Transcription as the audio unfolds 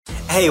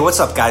Hey, what's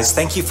up, guys?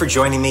 Thank you for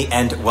joining me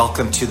and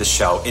welcome to the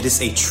show. It is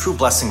a true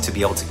blessing to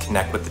be able to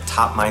connect with the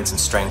top minds in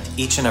strength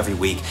each and every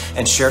week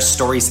and share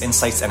stories,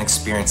 insights, and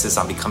experiences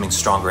on becoming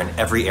stronger in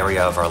every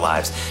area of our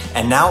lives.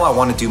 And now I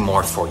want to do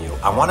more for you.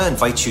 I want to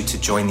invite you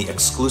to join the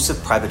exclusive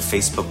private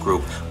Facebook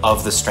group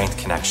of The Strength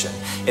Connection.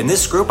 In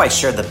this group, I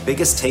share the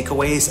biggest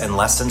takeaways and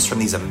lessons from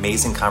these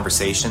amazing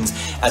conversations,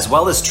 as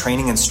well as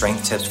training and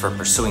strength tips for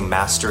pursuing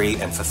mastery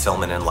and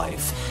fulfillment in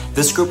life.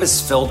 This group is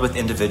filled with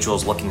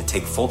individuals looking to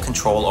take full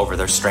control over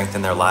their strength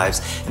in their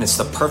lives, and it's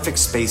the perfect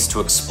space to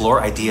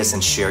explore ideas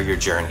and share your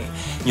journey.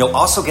 You'll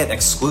also get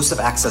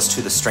exclusive access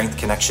to the Strength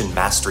Connection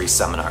Mastery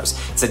Seminars.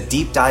 It's a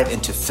deep dive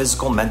into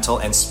physical, mental,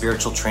 and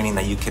spiritual training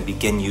that you can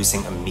begin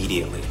using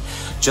immediately.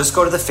 Just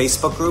go to the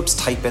Facebook groups,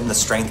 type in the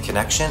Strength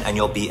Connection, and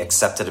you'll be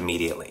accepted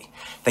immediately.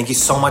 Thank you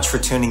so much for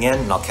tuning in,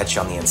 and I'll catch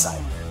you on the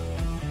inside.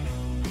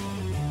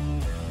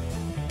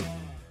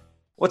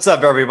 What's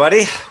up,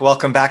 everybody?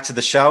 Welcome back to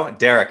the show.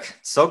 Derek,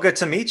 so good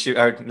to meet you.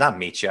 Or not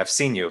meet you, I've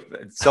seen you.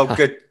 It's so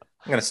good.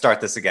 I'm going to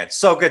start this again.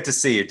 So good to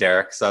see you,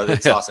 Derek. So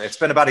it's awesome. It's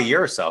been about a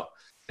year or so.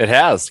 It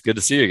has. Good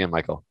to see you again,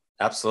 Michael.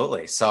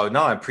 Absolutely. So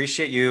no, I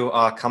appreciate you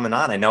coming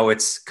on. I know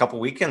it's a couple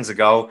weekends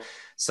ago,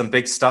 some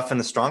big stuff in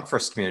the Strong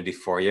First community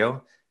for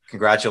you.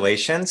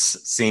 Congratulations,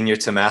 senior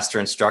to master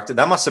instructor.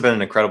 That must have been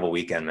an incredible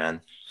weekend,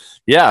 man.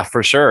 Yeah,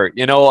 for sure.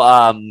 You know,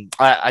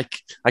 I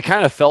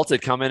kind of felt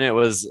it coming. It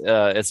was,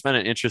 it's been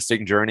an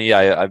interesting journey.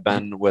 I've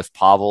been with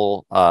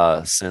Pavel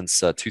since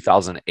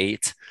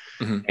 2008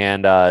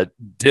 and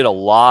did a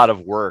lot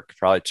of work,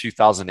 probably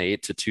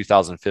 2008 to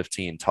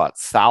 2015, taught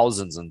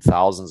thousands and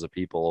thousands of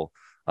people,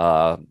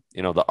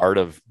 the art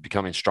of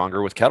becoming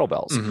stronger with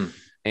kettlebells.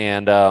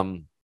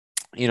 And,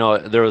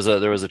 there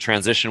was a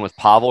transition with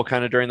Pavel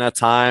kind of during that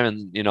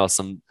time, and,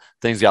 some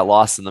things got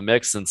lost in the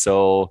mix. And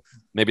so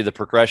maybe the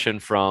progression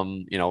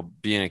from,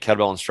 being a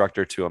kettlebell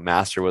instructor to a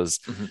master was,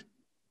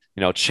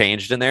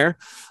 changed in there.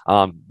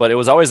 But it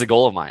was always a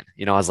goal of mine.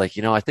 I was like,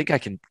 I think I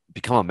can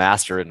become a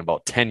master in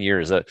about 10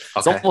 years.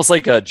 It's almost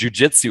like a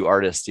jujitsu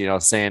artist,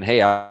 saying,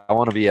 hey, I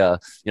want to be a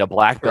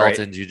black belt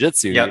in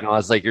jujitsu. Yep. I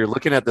was like, you're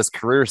looking at this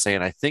career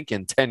saying, I think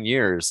in 10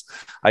 years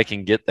I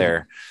can get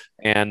there.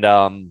 And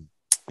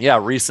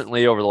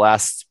recently over the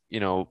last,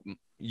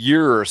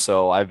 year or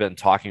so, I've been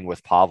talking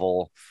with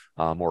Pavel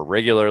more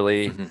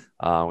regularly.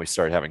 We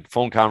started having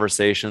phone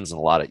conversations and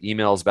a lot of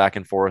emails back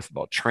and forth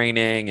about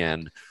training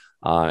and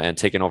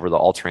taking over the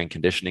all terrain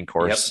conditioning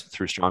course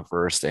through Strong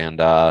First. And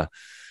so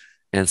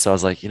I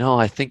was like,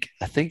 I think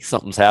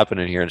something's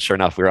happening here. And sure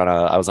enough,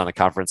 I was on a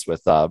conference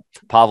with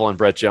Pavel and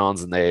Brett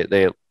Jones, and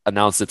they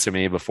announced it to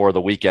me before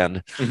the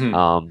weekend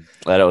that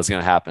it was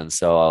going to happen.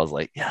 So I was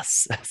like,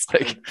 yes, it's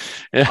like,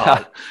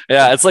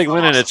 it's like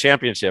winning a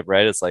championship,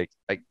 right? It's like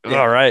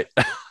all right.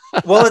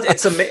 Well,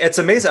 it's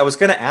amazing. I was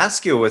going to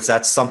ask you, was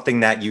that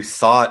something that you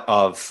thought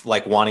of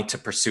like wanting to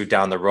pursue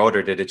down the road,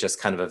 or did it just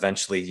kind of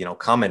eventually,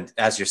 come? And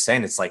as you're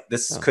saying, it's like,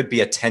 this could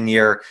be a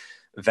 10-year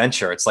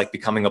venture. It's like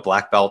becoming a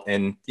black belt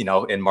in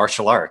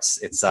martial arts.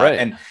 It's right.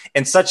 and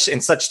in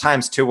such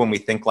times too, when we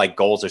think like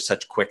goals are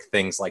such quick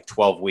things, like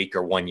 12-week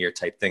or 1 year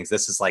type things,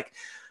 this is like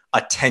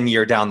a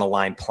 10-year down the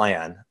line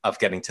plan of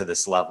getting to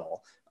this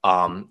level.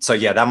 So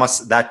yeah,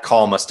 that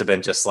call must have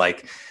been just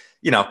like,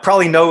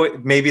 probably know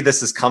maybe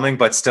this is coming,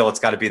 but still it's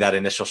got to be that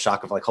initial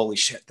shock of like, holy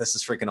shit, this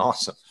is freaking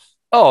awesome.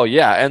 Oh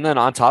yeah. And then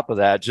on top of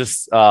that,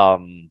 just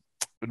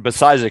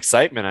besides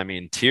excitement, I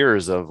mean,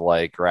 tears of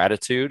like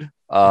gratitude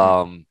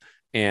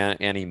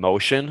and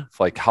emotion,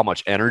 like how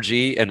much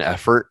energy and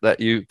effort that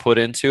you put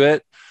into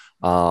it,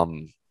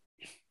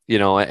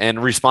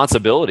 and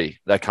responsibility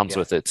that comes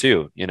with it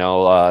too.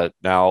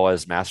 Now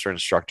as master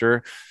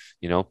instructor,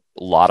 a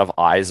lot of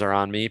eyes are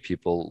on me,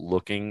 people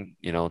looking,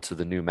 to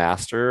the new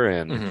master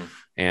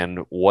and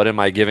what am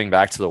I giving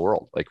back to the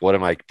world? Like, what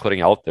am I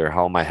putting out there?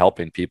 How am I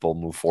helping people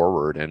move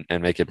forward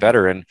and make it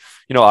better? And,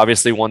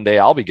 obviously one day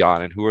I'll be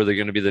gone, and who are they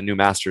going to be the new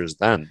masters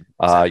then?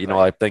 Exactly.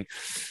 I think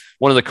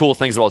one of the cool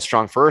things about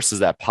Strong First is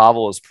that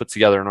Pavel has put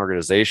together an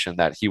organization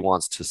that he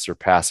wants to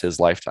surpass his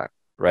lifetime,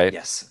 right?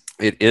 Yes.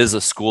 It is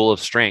a school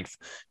of strength,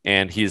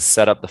 and he's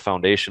set up the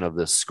foundation of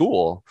this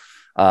school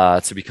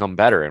to become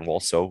better. And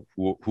also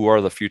who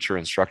are the future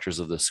instructors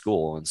of this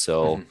school? And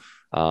so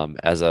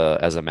as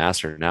a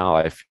master now,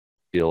 I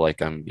feel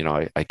like I'm,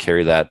 I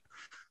carry that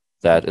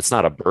it's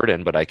not a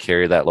burden, but I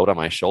carry that load on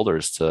my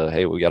shoulders to,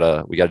 hey, we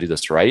gotta do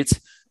this right.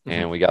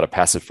 And we got to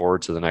pass it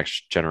forward to the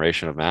next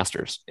generation of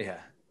masters. Yeah.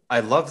 I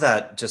love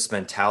that just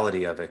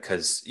mentality of it,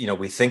 because,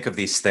 we think of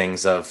these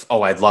things of,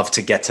 oh, I'd love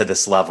to get to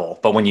this level.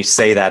 But when you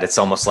say that, it's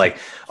almost like,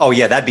 oh,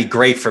 yeah, that'd be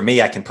great for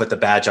me. I can put the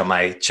badge on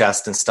my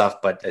chest and stuff.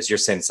 But as you're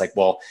saying, it's like,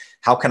 well,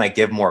 how can I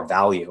give more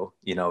value,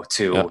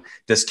 to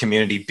this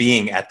community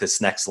being at this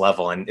next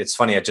level? And it's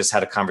funny, I just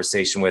had a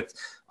conversation with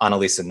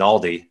Annalisa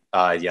Naldi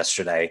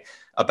yesterday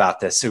about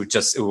this, who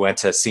went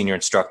to senior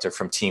instructor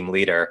from Team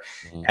Leader.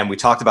 And we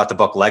talked about the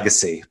book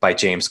Legacy by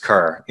James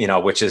Kerr,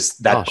 which is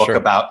that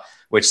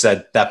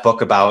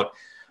book about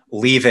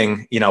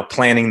leaving,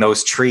 planting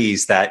those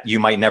trees that you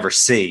might never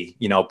see,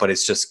 but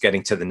it's just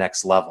getting to the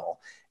next level.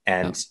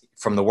 And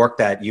from the work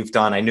that you've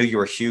done. I knew you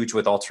were huge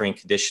with all-terrain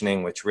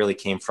conditioning, which really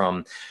came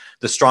from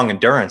the strong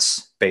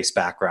endurance-based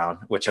background,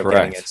 which I'm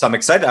getting it. So I'm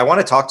excited. I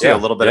want to talk to you a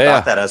little bit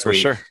about that as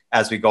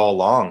we go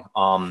along.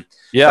 But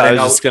I was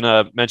just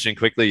gonna mention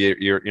quickly.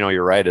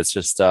 You're right. It's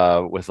just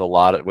with a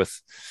lot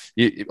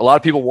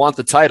of people want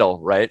the title,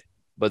 right?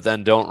 But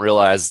then don't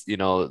realize,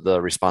 the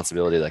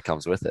responsibility that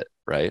comes with it,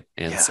 right?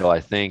 And so I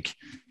think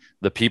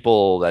the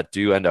people that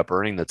do end up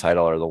earning the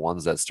title are the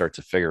ones that start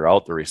to figure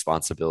out the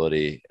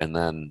responsibility, and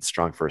then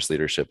strong first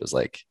leadership is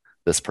like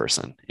this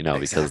person,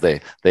 because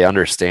they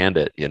understand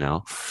it,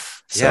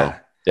 So,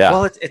 yeah.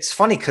 Well, it's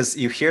funny because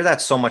you hear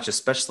that so much,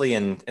 especially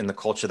in the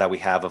culture that we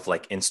have of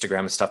like Instagram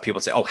and stuff. People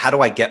say, "Oh, how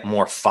do I get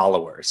more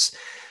followers?"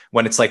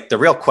 When it's like the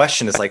real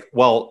question is like,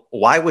 well,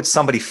 why would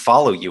somebody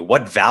follow you?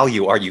 What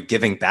value are you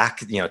giving back,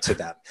 to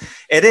them?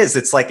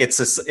 It's like it's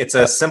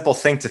a simple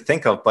thing to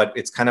think of, but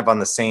it's kind of on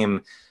the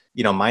same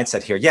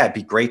mindset here. Yeah, it'd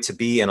be great to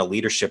be in a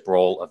leadership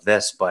role of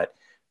this, but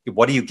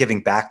what are you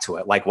giving back to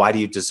it? Like, why do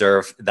you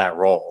deserve that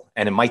role?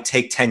 And it might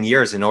take 10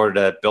 years in order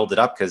to build it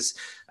up, because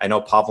I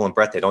know Pavel and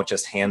Brett, they don't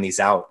just hand these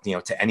out,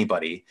 to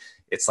anybody.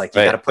 It's like,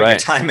 you got to put your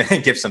time in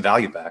and give some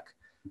value back.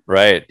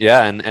 Right.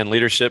 Yeah. And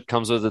leadership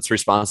comes with its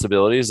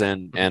responsibilities,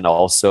 and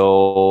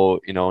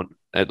also,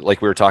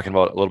 like we were talking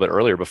about a little bit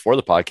earlier before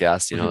the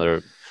podcast, there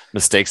are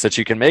mistakes that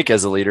you can make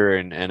as a leader,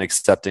 and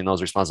accepting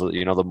those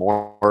responsibilities. The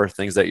more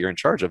things that you're in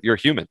charge of, you're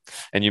human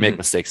and you make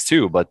mistakes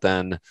too, but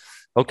then,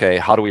 okay,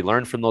 how do we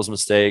learn from those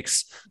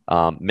mistakes,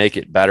 make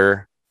it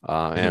better?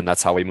 And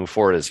that's how we move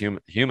forward as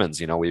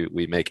humans.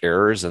 We make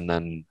errors and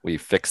then we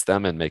fix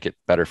them and make it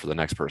better for the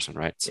next person.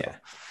 Right. So. Yeah.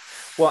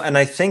 Well, and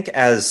I think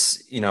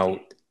as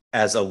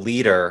a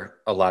leader,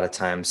 a lot of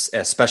times,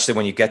 especially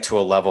when you get to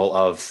a level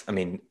of,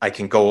 I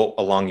can go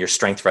along your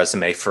strength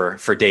resume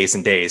for days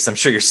and days. I'm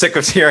sure you're sick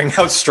of hearing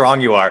how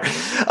strong you are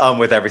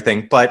with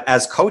everything. But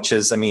as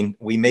coaches,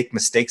 we make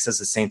mistakes at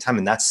the same time,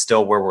 and that's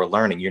still where we're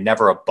learning. You're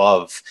never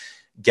above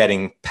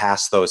getting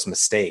past those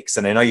mistakes.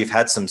 And I know you've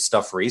had some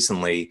stuff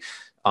recently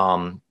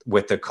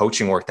with the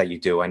coaching work that you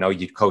do. I know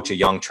you coach a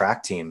young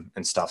track team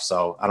and stuff.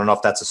 So I don't know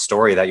if that's a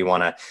story that you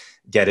want to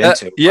get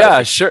into. Sure.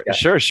 Yeah.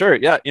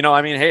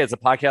 Hey, it's a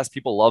podcast.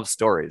 People love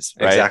stories,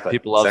 right? Exactly.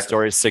 People love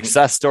stories,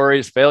 success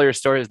stories, failure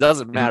stories.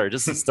 Doesn't matter.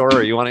 Just a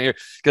story you want to hear.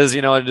 Because,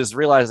 just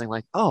realizing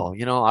like, oh,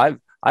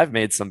 I've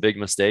made some big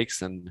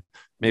mistakes, and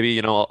maybe,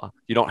 you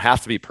don't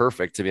have to be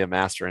perfect to be a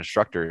master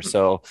instructor.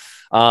 So,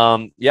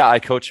 I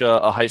coach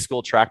a high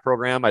school track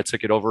program. I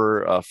took it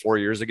over 4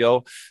 years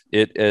ago.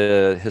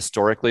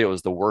 Historically, it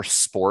was the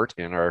worst sport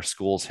in our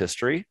school's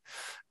history.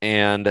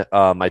 And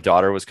my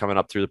daughter was coming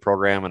up through the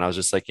program, and I was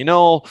just like,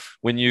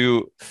 when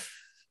you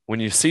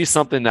see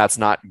something that's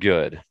not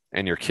good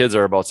and your kids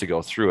are about to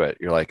go through it,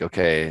 you're like,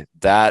 okay,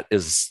 that's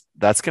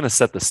going to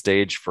set the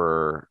stage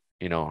for,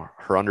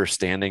 her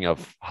understanding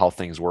of how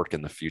things work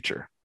in the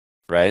future.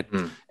 Right.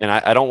 And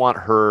I don't want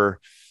her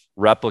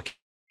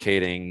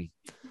replicating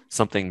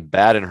something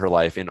bad in her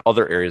life in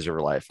other areas of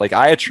her life. Like,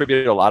 I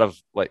attribute a lot of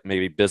like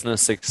maybe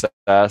business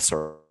success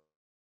or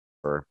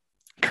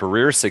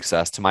career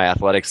success to my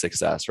athletic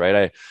success,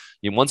 right?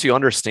 Once you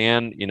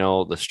understand,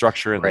 the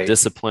structure and the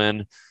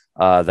discipline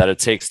that it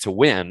takes to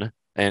win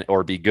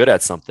or be good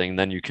at something,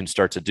 then you can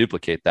start to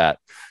duplicate that,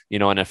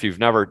 and if you've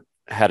never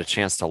had a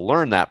chance to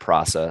learn that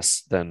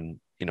process, then,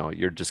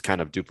 you're just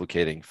kind of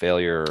duplicating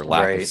failure or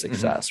lack of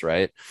success.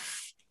 Right.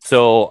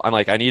 So I'm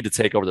like, I need to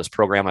take over this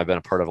program. I've been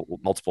a part of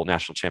multiple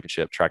national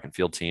championship track and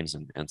field teams.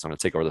 And so I'm going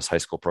to take over this high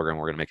school program.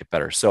 We're going to make it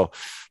better. So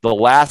the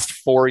last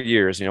 4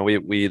 years,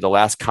 the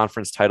last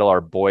conference title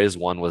our boys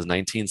won was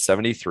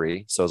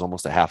 1973. So it was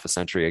almost a half a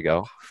century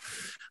ago.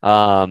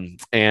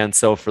 And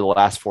so for the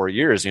last 4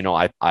 years,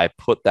 I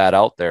put that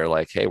out there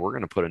like, hey, we're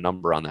going to put a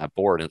number on that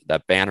board,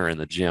 that banner in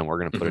the gym. We're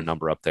going to put a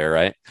number up there.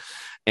 Right.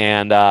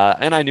 And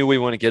I knew we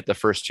wouldn't get the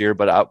first year,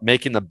 but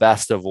making the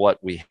best of what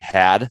we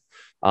had,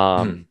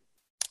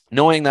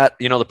 knowing that,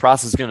 the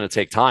process is going to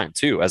take time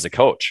too, as a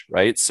coach.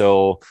 Right.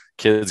 So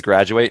kids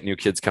graduate, new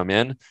kids come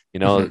in,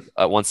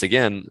 once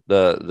again,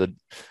 and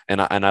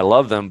I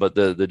love them, but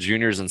the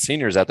juniors and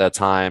seniors at that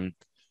time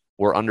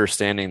were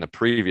understanding the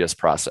previous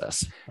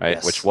process, right.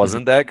 Yes. Which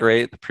wasn't that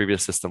great. The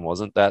previous system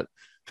wasn't that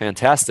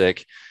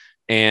fantastic.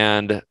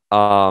 And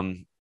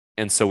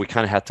so we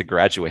kind of had to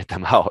graduate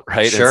them out,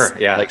 right? Sure.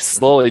 Yeah. Like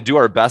slowly do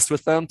our best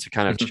with them to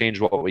kind of change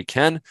what we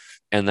can.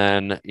 And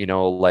then,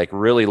 like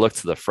really look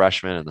to the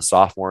freshmen and the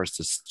sophomores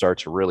to start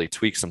to really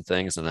tweak some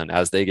things. And then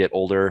as they get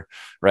older,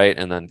 right.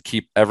 And then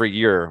every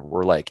year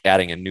we're like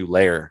adding a new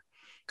layer.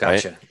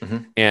 Gotcha.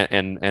 Right?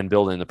 And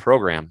building the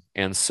program.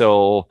 And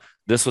so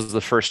this was the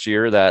first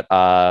year that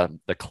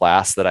the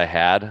class that I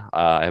had,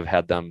 I've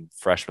had them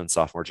freshmen,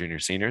 sophomore, junior,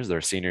 seniors.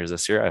 They're seniors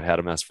this year. I've had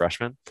them as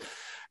freshmen.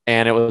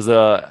 And it was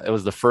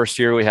the first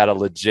year we had a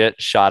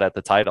legit shot at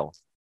the title.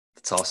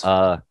 That's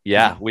awesome.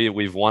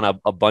 We've won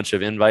a bunch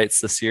of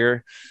invites this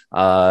year,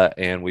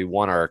 and we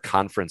won our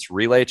conference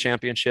relay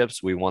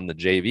championships. We won the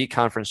JV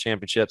conference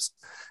championships,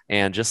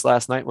 and just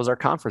last night was our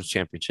conference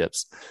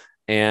championships.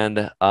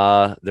 And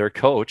their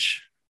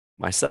coach,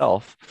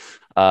 myself,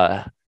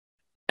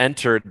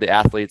 entered the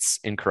athletes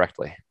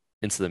incorrectly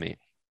into the meet.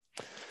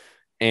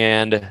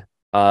 And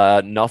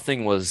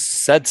nothing was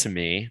said to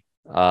me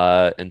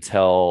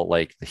until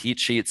like the heat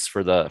sheets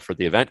for the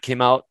event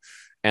came out.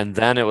 And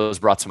then it was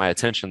brought to my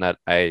attention that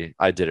I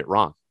did it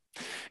wrong.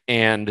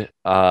 And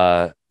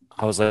I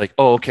was like,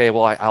 oh, okay,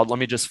 well, let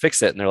me just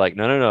fix it. And they're like,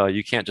 no,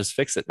 you can't just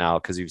fix it now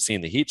because you've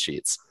seen the heat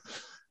sheets.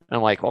 And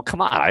I'm like, well,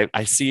 come on.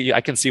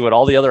 I can see what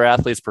all the other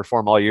athletes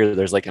perform all year.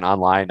 There's like an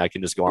online, I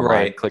can just go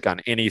online, click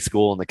on any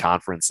school in the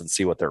conference and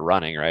see what they're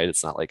running. Right.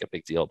 It's not like a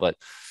big deal, but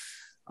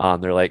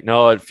they're like,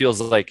 no, it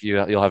feels like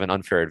you'll have an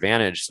unfair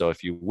advantage. So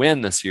if you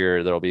win this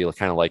year, there'll be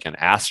kind of like an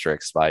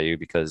asterisk by you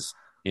because,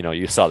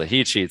 you saw the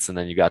heat sheets and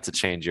then you got to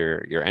change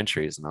your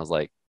entries. And I was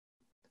like,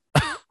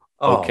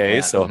 okay.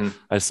 So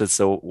I said,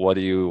 so what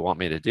do you want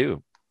me to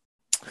do?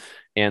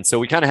 And so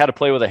we kind of had to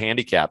play with a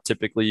handicap.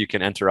 Typically you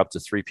can enter up to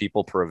 3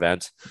 people per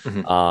event.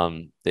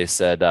 They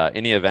said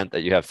any event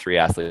that you have 3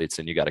 athletes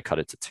in, you got to cut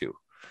it to 2.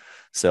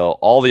 So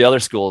all the other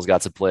schools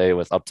got to play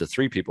with up to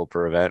 3 people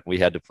per event. We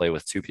had to play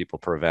with 2 people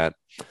per event.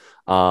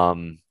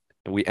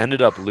 We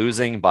ended up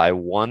losing by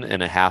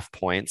 1.5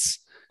 points.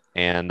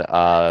 And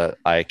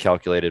I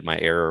calculated my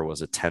error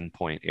was a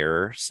 10-point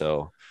error.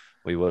 So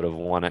we would have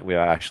won it. We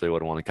actually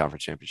would have won the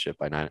conference championship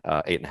by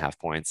 8.5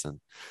 points.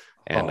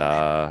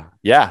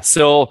 Yeah,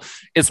 so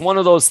it's one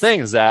of those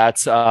things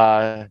that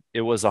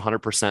it was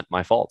 100%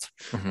 my fault.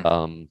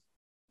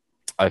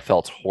 I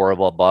felt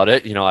horrible about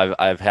it.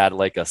 I've had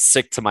like a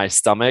sick to my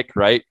stomach,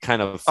 right?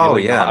 Kind of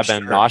feeling, I've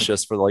been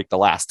nauseous for like the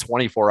last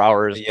 24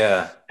 hours.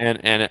 Yeah.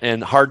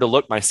 And hard to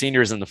look my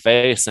seniors in the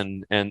face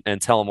and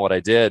tell them what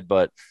I did.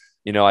 But,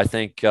 I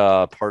think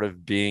part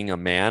of being a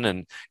man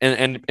and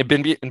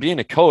being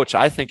a coach,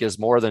 I think is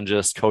more than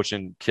just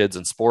coaching kids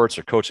in sports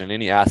or coaching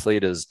any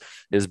athlete is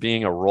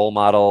being a role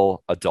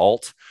model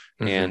adult.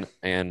 And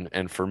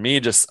for me,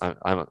 just,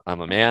 I'm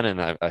a man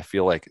and I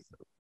feel like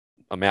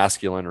a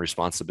masculine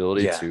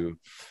responsibility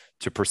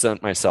to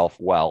present myself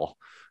well,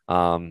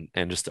 and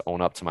just to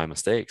own up to my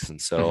mistakes.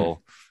 And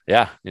so,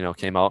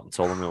 came out and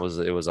told them it was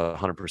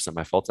 100%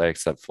 my fault. I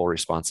accept full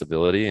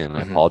responsibility and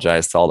I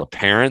apologize to all the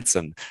parents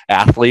and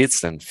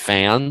athletes and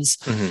fans.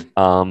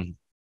 Kind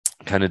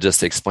of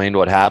just explained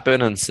what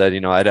happened and said,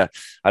 I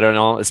don't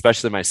know,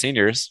 especially my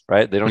seniors,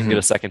 right? They don't get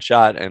a second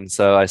shot. And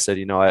so I said,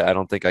 I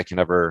don't think I can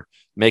ever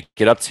make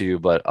it up to you,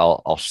 but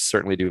I'll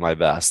certainly do my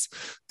best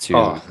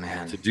to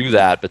do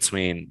that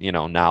between,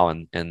 now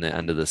and the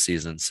end of the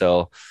season.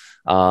 So,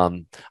 I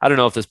don't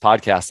know if this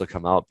podcast will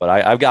come out, but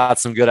I've got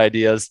some good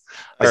ideas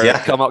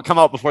come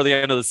out before the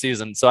end of the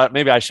season. So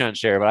maybe I shouldn't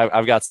share, but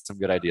I've got some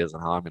good ideas on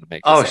how I'm going to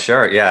make this. Oh,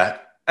 sure. Yeah.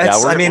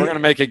 We're going to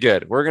make it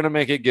good. We're going to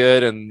make it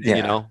good. And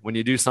when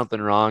you do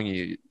something wrong,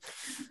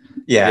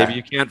 maybe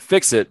you can't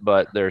fix it,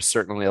 but there's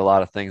certainly a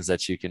lot of things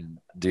that you can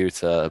do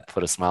to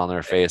put a smile on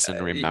their face and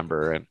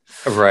remember. And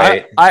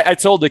I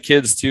told the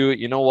kids too,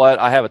 you know what?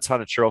 I have a ton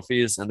of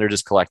trophies and they're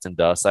just collecting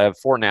dust. I have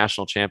 4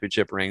 national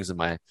championship rings in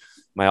my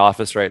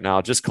office right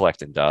now, just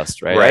collecting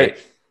dust. Right.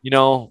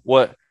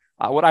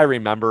 What I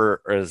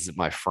remember is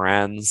my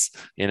friends,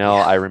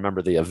 I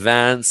remember the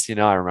events,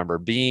 I remember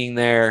being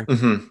there,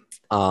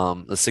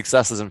 the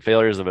successes and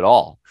failures of it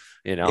all,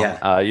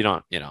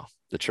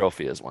 the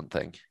trophy is one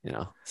thing,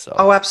 so.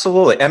 Oh,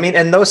 absolutely. I mean,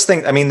 and those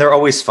things, they're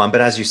always fun,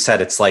 but as you said,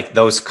 it's like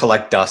those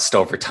collect dust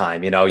over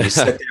time, you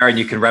sit there and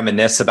you can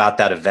reminisce about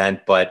that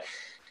event, but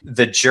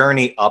the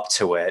journey up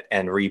to it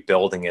and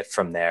rebuilding it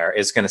from there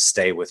is going to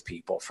stay with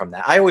people from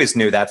that. I always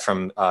knew that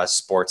from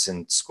sports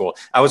in school.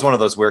 I was one of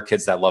those weird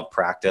kids that loved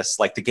practice.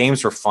 Like the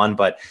games were fun,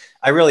 but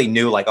I really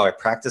knew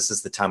practice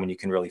is the time when you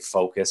can really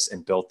focus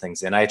and build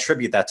things. And I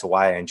attribute that to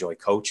why I enjoy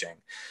coaching,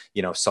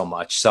 so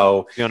much.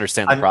 So you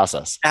understand the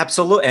process.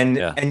 Absolutely.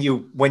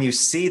 And when you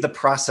see the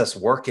process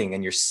working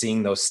and you're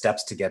seeing those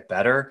steps to get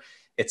better,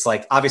 it's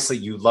like, obviously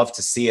you love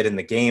to see it in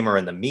the game or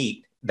in the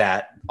meet,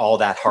 that all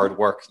that hard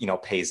work,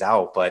 pays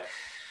out. But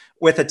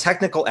with a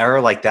technical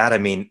error like that,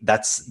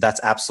 that's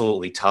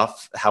absolutely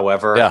tough.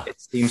 However, it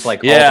seems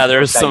like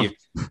there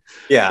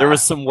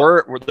was some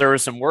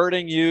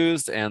wording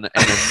used and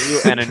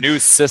a new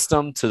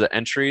system to the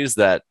entries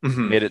that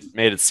made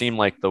it seem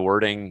like the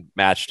wording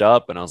matched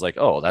up. And I was like,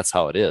 oh, that's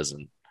how it is.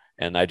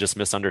 And I just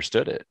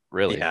misunderstood it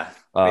really.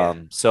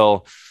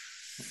 So,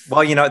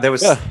 well, there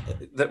was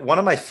one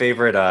of my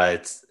favorite,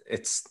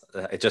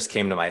 it just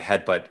came to my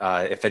head, but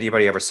if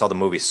anybody ever saw the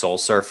movie Soul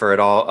Surfer at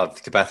all, of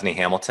Bethany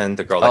Hamilton,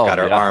 the girl that got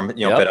her arm,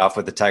 bit off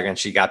with the tiger, and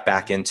she got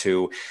back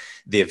into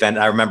the event.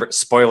 I remember,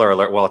 spoiler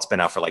alert, well, it's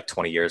been out for like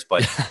 20 years,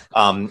 but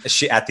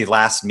she, at the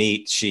last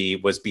meet, she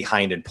was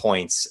behind in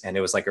points and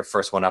it was like her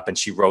first one up, and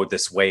she rode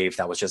this wave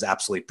that was just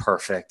absolutely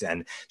perfect.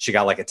 And she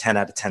got like a 10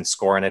 out of 10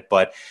 score in it,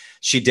 but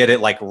she did it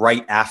like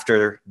right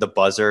after the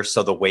buzzer,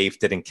 so the wave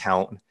didn't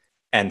count.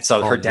 And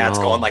so her dad's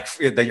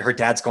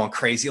going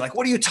crazy. Like,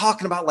 what are you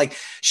talking about? Like,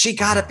 she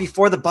got it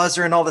before the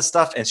buzzer and all this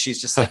stuff. And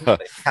she's just like,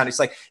 he's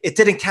like, it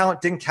didn't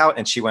count.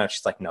 And she went up,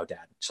 she's like, no, Dad.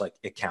 She's like,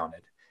 it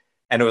counted.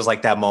 And it was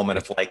like that moment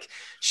of like,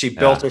 she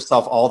built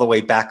herself all the way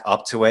back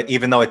up to it,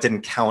 even though it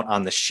didn't count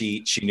on the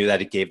sheet. She knew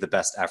that it gave the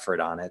best effort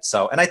on it.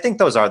 So, and I think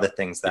those are the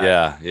things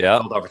that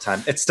build over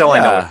time. It's still, I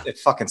know it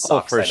fucking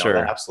sucks. For I know sure.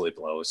 that absolutely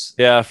blows.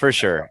 Yeah, for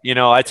sure.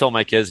 I told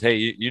my kids, hey,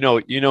 you know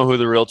who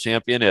the real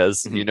champion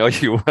is.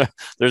 Mm-hmm.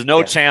 There's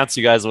no chance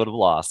you guys would have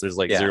lost. There's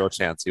like zero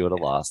chance you would have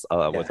lost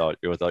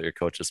without your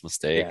coach's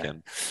mistake.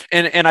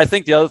 And I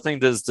think the other thing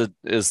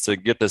is to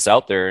get this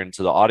out there and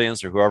to the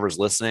audience or whoever's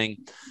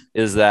listening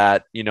is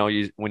that,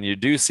 when you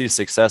do see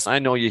success, I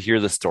know you hear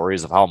the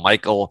stories of how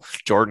Michael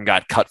Jordan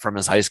got cut from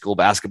his high school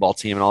basketball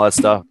team and all that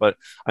stuff. But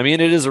I mean,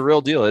 it is a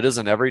real deal. It is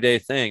an everyday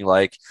thing.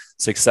 Like,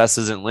 success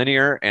isn't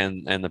linear,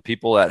 and the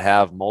people that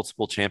have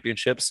multiple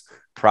championships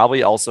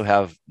probably also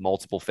have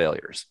multiple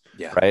failures.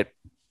 Right.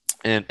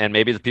 And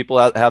maybe the people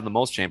that have the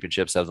most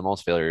championships have the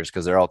most failures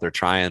because they're out there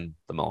trying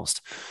the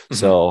most. Mm-hmm.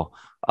 So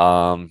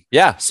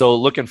so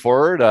looking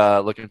forward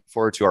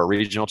to our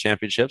regional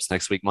championships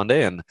next week,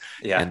 Monday. And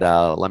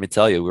let me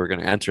tell you, we're going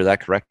to enter that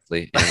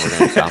correctly and we're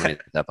going to dominate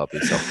that puppy.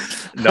 So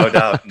no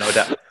doubt.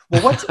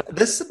 Well,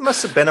 this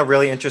must have been a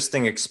really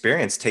interesting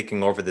experience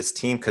taking over this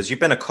team, because you've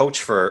been a coach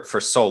for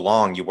so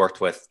long. You worked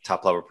with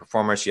top level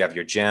performers. You have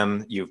your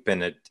gym. You've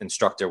been an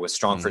instructor with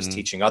Strong First,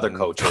 teaching other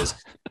coaches.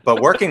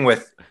 But working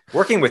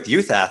with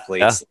youth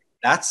athletes,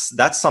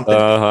 that's something.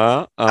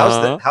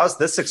 How's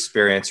this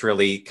experience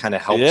really kind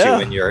of helped you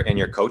in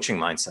your coaching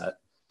mindset?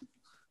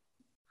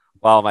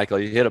 Wow, Michael,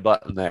 you hit a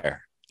button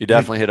there. You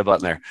definitely hit a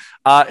button there.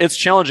 It's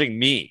challenging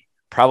me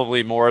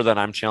probably more than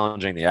I'm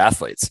challenging the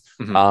athletes.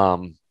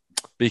 Mm-hmm.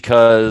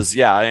 Because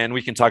and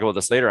we can talk about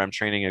this later. I'm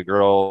training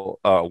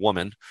a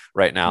woman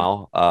right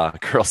now.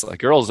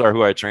 Girls are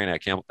who I train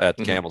at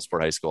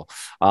Campbellsport High School.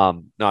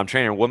 No, I'm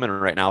training a woman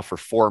right now for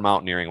 4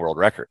 mountaineering world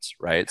records.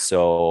 Right.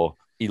 So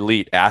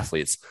elite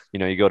athletes,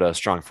 you go to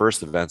Strong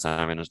First events, and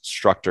I'm an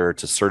instructor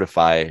to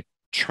certify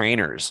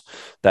trainers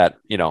that,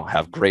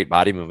 have great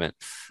body movement.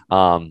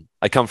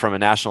 I come from a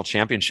national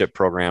championship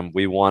program.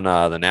 We won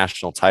the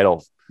national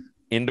title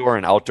indoor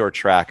and outdoor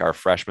track our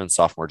freshman,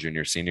 sophomore,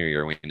 junior, senior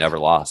year. We never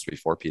lost. We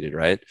four-peated,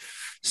 right?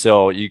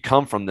 So you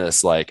come from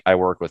this, like, I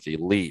work with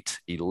elite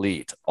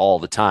all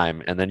the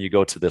time. And then you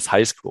go to this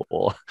high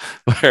school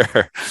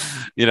where,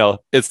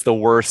 it's the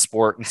worst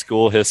sport in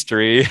school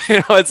history.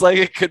 It's like,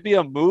 it could be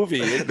a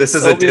movie. This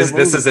is a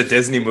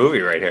Disney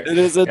movie right here. It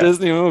is a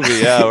Disney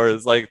movie. Yeah. Where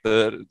it's like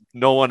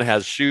no one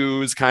has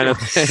shoes kind of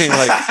thing.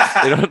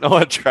 Like, they don't know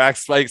what track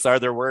spikes are.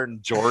 They're wearing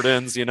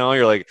Jordans,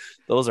 you're like,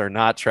 those are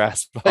not track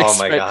spikes. Oh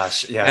my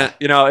gosh. Yeah.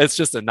 And, it's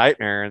just a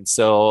nightmare. And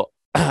so,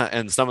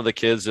 and some of the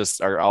kids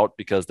just are out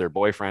because their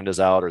boyfriend is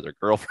out or their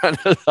girlfriend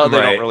is out.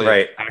 They don't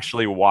really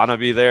actually want to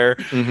be there.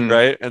 Mm-hmm.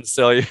 Right. And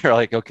so you're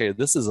like, okay,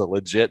 this is a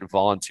legit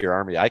volunteer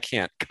army. I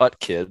can't cut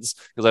kids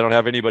because I don't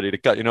have anybody to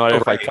cut.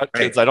 If I cut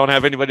kids, I don't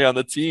have anybody on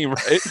the team.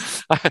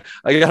 Right.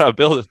 I got to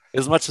build it.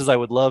 As much as I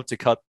would love to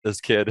cut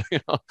this kid,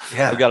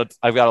 I've got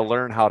to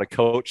learn how to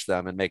coach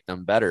them and make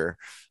them better.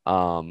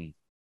 And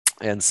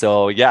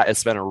so,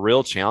 it's been a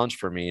real challenge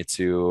for me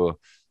to,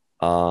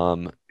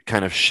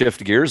 kind of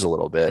shift gears a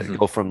little bit and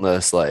go from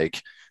this,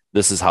 like,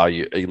 this is how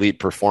you elite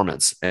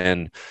performance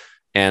and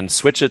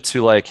switch it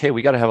to like, hey,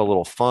 we got to have a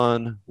little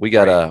fun. We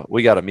got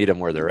to meet them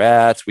where they're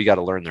at. We got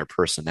to learn their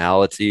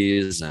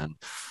personalities and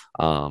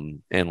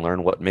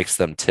learn what makes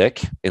them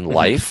tick in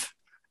life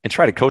and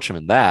try to coach them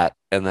in that.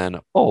 And then,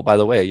 oh, by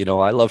the way,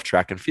 I love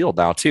track and field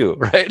now too.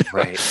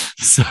 Right.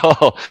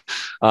 So,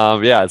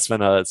 it's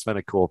been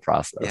a cool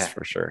process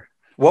for sure.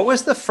 What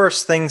was the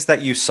first things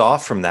that you saw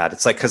from that?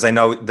 It's like, because I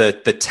know the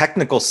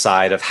technical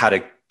side of how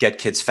to get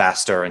kids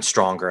faster and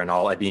stronger and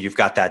all. I mean, you've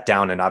got that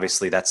down, and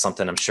obviously that's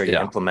something I'm sure you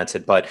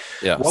implemented. But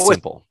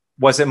simple.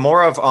 Was it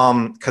more of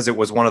because it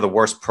was one of the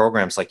worst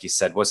programs, like you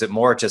said? Was it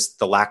more just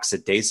the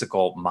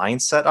lackadaisical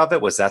mindset of it?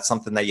 Was that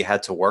something that you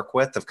had to work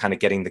with, of kind of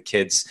getting the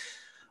kids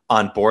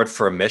on board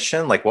for a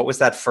mission? Like, what was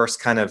that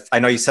first kind of? I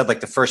know you said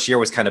like the first year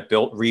was kind of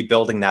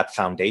rebuilding that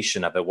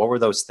foundation of it. What were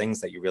those things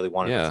that you really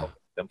wanted to focus?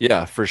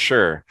 Yeah, for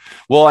sure.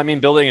 Well, I mean,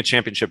 building a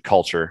championship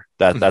culture,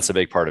 that's a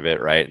big part of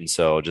it. Right. And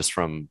so just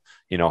from,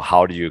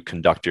 how do you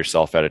conduct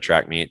yourself at a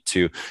track meet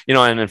to,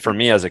 and then for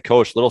me as a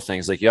coach, little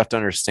things like you have to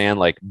understand,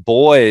 like,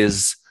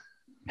 boys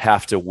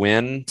have to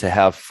win to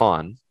have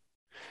fun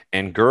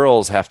and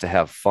girls have to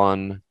have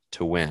fun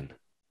to win.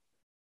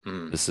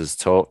 This is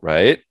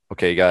right.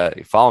 Okay. You got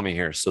to follow me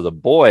here. So the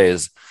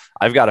boys,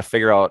 I've got to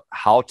figure out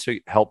how to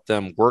help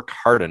them work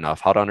hard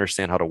enough, how to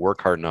understand how to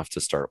work hard enough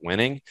to start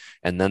winning,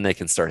 and then they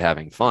can start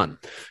having fun.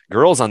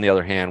 Girls, on the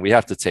other hand, we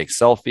have to take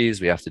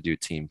selfies. We have to do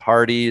team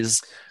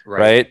parties,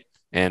 right?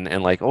 And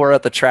like, we're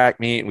at the track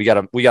meet. We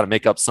got to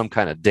make up some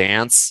kind of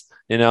dance,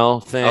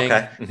 thing,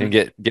 and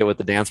get with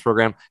the dance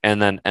program.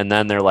 And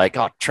then they're like,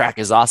 oh, track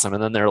is awesome.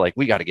 And then they're like,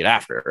 we got to get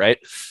after it, right?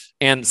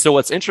 And so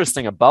what's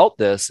interesting about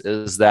this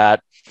is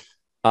that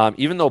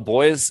even though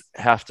boys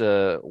have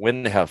to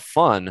win to have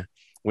fun,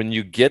 when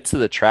you get to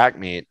the track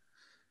meet,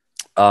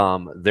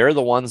 they're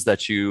the ones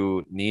that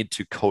you need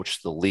to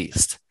coach the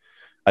least.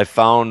 I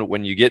found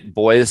when you get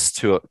boys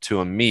to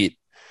a meet,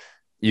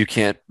 you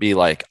can't be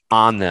like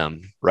on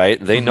them, right?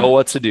 They know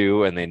what to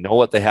do and they know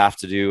what they have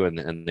to do,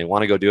 and they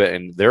want to go do it.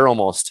 And they're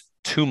almost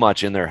too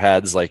much in their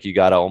heads. Like you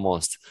got to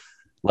almost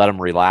let them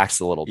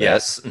relax a little bit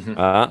Yes.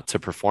 to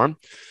perform.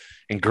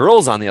 And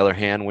girls, on the other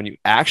hand, when you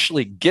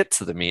actually get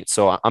to the meet,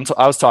 so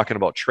I was talking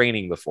about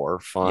training before,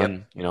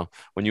 fun,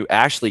 when you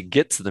actually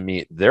get to the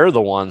meet, they're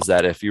the ones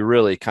that if you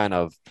really kind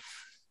of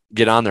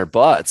get on their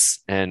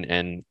butts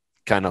and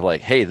kind of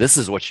like, hey, this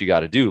is what you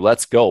got to do.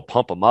 Let's go,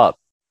 pump them up.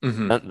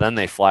 Then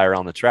they fly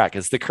around the track.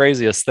 It's the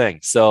craziest thing.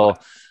 So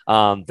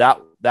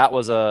that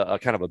was a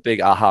kind of a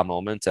big aha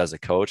moment as a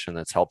coach, and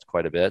that's helped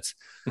quite a bit.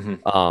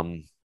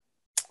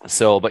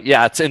 But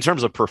yeah, it's in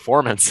terms of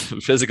performance,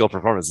 physical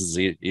performance is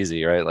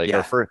easy, right? Like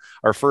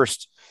our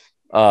first,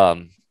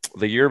 the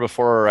year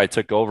before I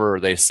took over,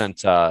 they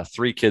sent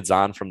 3 kids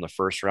on from the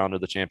first round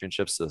of the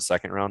championships to the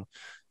second round.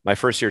 My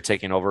first year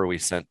taking over, we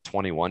sent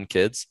 21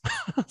 kids.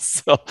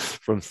 So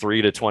from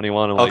 3 to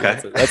 21. I'm like,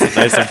 that's a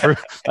nice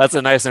that's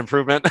a nice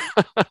improvement.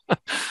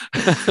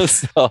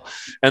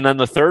 And then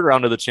the third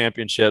round of the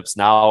championships,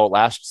 now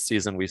last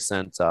season we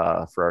sent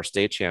for our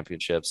state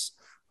championships,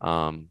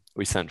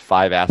 we sent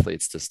 5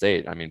 athletes to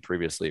state. I mean,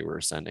 previously we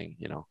were sending,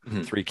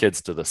 3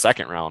 kids to the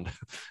second round,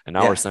 and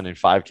now we're sending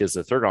 5 kids to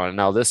the third round. And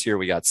now this year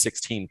we got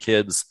 16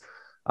 kids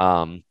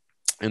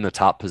in the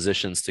top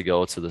positions to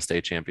go to the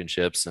state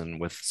championships.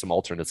 And with some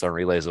alternates on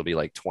relays, it'll be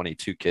like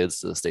 22 kids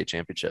to the state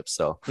championships.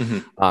 So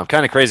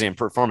kind of crazy in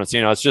performance.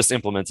 It's just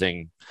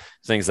implementing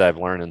things that I've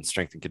learned in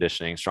strength and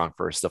conditioning, strong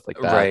first, stuff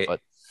like that. Right. But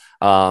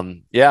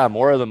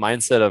more of the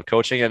mindset of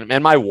coaching.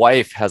 And my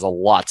wife has a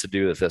lot to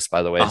do with this,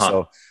 by the way.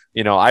 So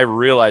I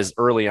realized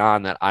early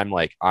on that I'm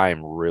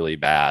really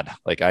bad.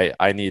 Like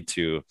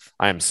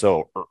I'm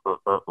so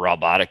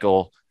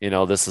robotical,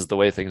 this is the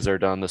way things are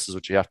done. This is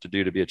what you have to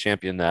do to be a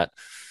champion. That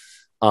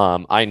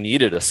I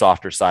needed a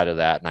softer side of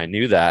that. And I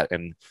knew that.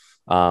 And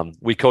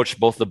we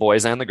coached both the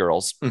boys and the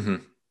girls,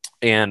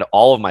 and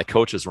all of my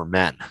coaches were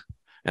men.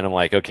 And I'm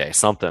like, okay,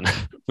 something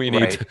we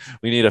need a team,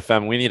 some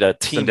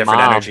different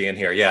mom energy in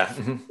here. Yeah,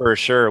 for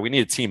sure. We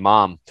need a team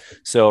mom.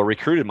 So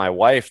recruited my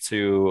wife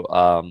to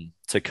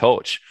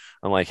coach.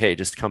 I'm like, hey,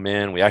 just come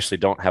in. We actually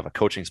don't have a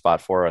coaching spot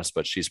for us,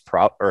 but she's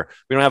or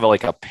we don't have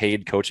a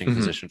paid coaching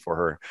position for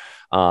her.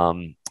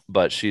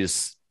 But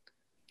she's,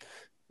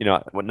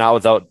 not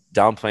without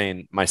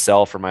downplaying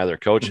myself or my other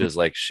coaches,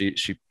 like she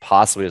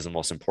possibly is the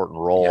most important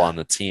role on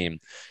the team.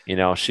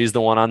 She's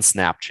the one on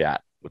Snapchat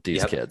with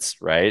these kids,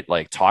 right?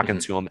 Like talking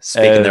to them,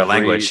 speaking their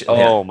language.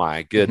 Oh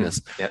my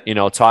goodness.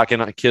 Talking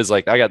to kids.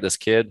 Like I got this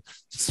kid,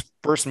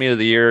 first meet of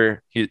the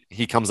year.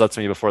 He comes up to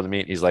me before the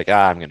meet. He's like,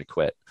 I'm going to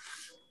quit.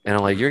 And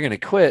I'm like, you're going to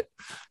quit?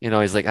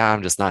 He's like,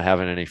 I'm just not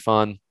having any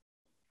fun.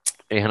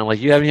 And I'm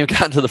like, you haven't even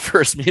gotten to the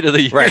first meet of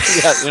the year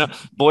yet.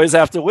 Boys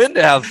have to win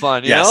to have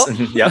fun, you know?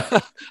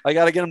 I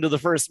got to get them to the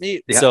first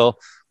meet. Yeah. So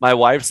my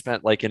wife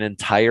spent like an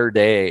entire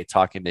day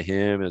talking to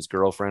him and his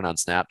girlfriend on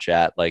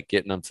Snapchat, like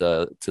getting them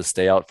to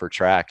stay out for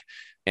track.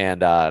 And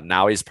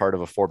now he's part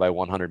of a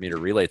 4x100 meter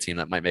relay team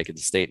that might make it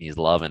to state, and he's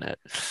loving it.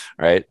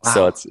 Right. Wow.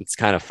 So it's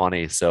kind of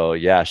funny. So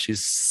yeah,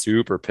 she's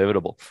super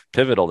pivotal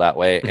that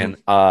way. And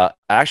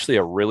actually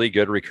a really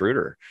good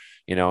recruiter.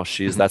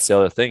 That's the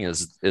other thing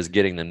is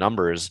getting the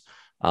numbers.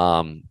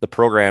 The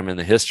program in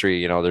the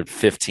history, there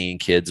 15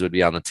 kids would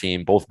be on the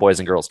team, both boys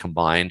and girls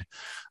combined.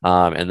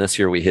 And this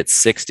year we hit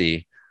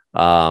 60.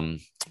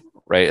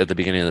 Right at the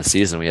beginning of the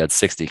season, we had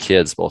 60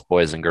 kids, both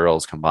boys and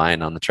girls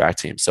combined on the track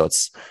team. So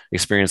it's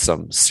experienced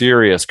some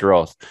serious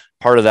growth.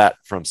 Part of that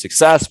from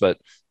success, but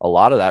a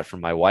lot of that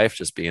from my wife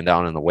just being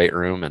down in the weight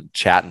room and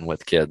chatting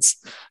with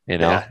kids,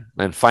 and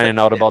finding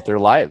out about their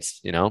lives,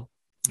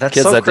 That's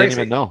kids so that crazy. didn't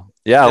even know.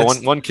 Yeah.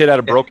 One kid had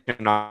a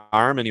broken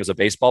arm and he was a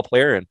baseball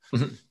player. And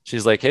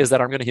she's like, hey, is that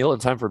arm going to heal in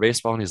time for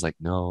baseball? And he's like,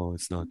 no,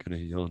 it's not going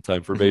to heal in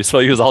time for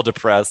baseball. He was all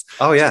depressed.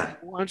 Oh yeah. Like,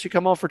 why don't you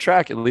come out for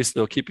track? At least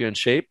it'll keep you in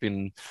shape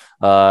and,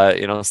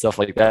 stuff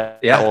like that.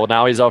 Yeah. Well,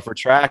 now he's out for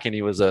track and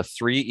he was a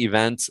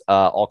 3-event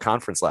all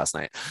conference last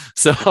night.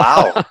 So,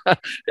 wow.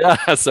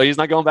 Yeah. So he's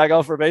not going back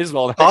out for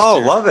baseball. Year.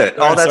 Love it.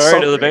 Oh, that's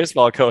sorry so to the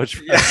baseball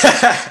coach.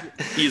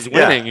 He's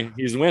winning. Yeah.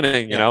 He's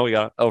winning. We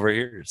got over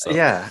here. So.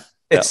 Yeah.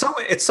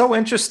 It's so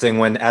interesting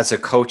when, as a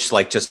coach,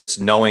 like just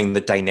knowing the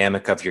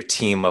dynamic of your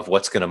team, of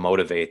what's going to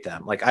motivate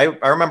them. Like I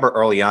remember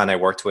early on, I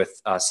worked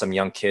with some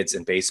young kids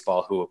in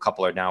baseball who a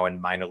couple are now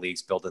in minor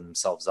leagues building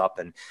themselves up.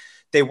 And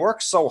they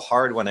work so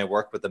hard when I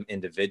worked with them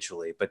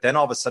individually. But then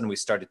all of a sudden we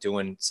started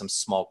doing some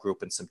small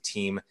group and some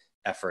team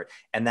effort,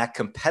 and that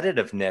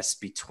competitiveness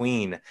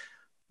between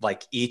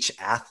like each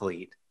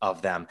athlete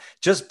of them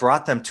just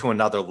brought them to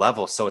another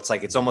level. So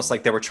it's almost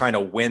like they were trying to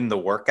win the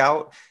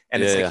workout.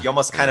 And it's like you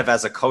almost kind of,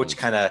 as a coach,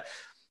 kind of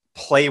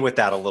play with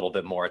that a little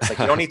bit more. It's like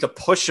you don't need to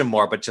push them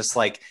more, but just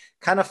like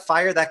kind of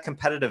fire that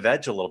competitive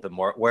edge a little bit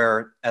more.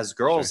 Where as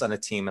girls on a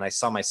team, and I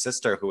saw my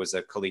sister, who was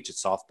a collegiate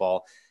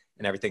softball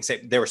and everything,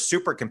 say they were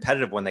super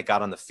competitive when they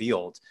got on the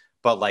field,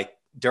 but like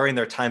during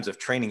their times of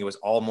training, it was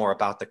all more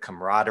about the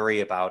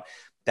camaraderie, about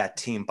that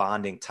team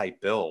bonding type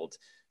build.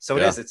 So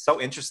it's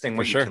so interesting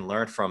what you can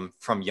learn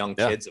from young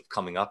kids of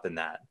coming up in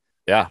that.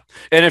 Yeah.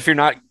 And if you're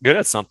not good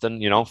at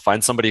something,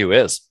 find somebody who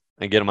is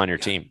and get them on your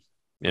team.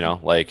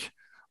 Like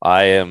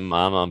I'm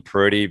a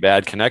pretty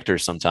bad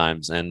connector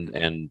sometimes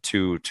and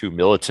too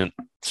militant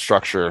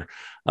structure.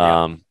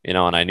 And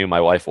I knew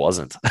my wife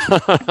wasn't.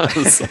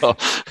 So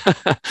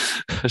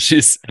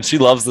she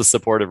loves the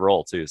supportive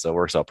role too. So it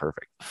works out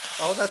perfect.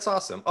 Oh, that's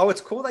awesome. Oh,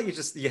 it's cool that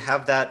you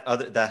have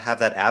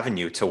that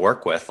avenue to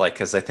work with. Like,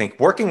 cause I think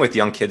working with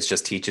young kids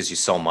just teaches you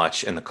so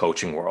much in the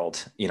coaching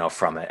world,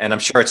 from it. And I'm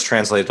sure it's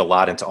translated a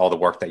lot into all the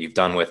work that you've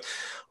done with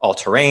All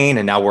Terrain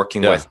and now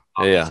working with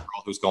this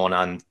girl who's going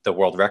on the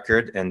world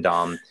record. And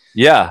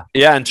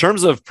in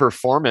terms of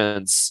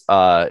performance,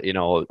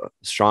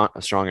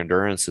 strong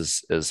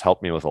endurance has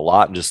helped me with a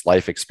lot and just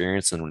life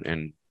experience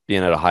and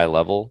being at a high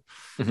level.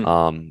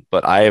 Mm-hmm.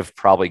 But I have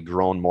probably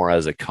grown more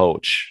as a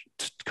coach,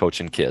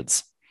 coaching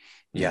kids.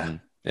 Yeah.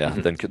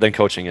 Mm-hmm. Than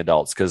coaching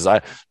adults. Cause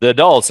the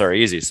adults are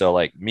easy. So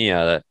like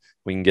Mia,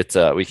 we can get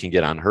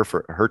on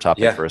her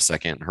topic for a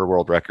second, her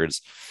world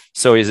records.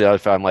 So easy.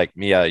 If I'm like,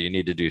 Mia, you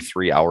need to do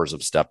 3 hours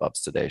of step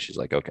ups today. She's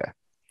like, okay.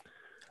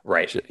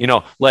 Right.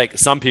 Like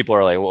some people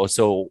are like, well,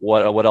 so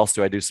what else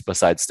do I do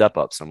besides step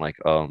ups? I'm like,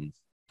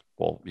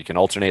 well, you can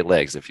alternate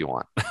legs if you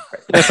want.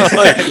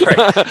 Right.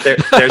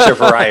 There's your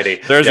variety.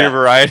 There's your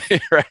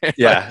variety, right?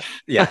 Yeah.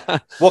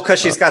 Well,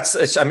 because she's got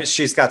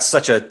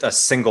such a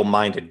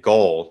single-minded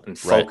goal and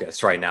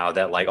focus right now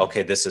that like,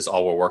 okay, this is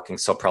all we're working.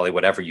 So probably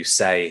whatever you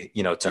say,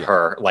 to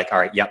her, like, all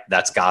right, yep,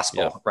 that's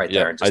gospel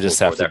there. And I just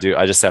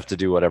have to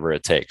do whatever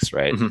it takes,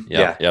 right? Mm-hmm.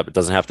 Yep. It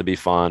doesn't have to be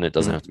fun. It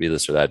doesn't have to be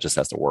this or that. It just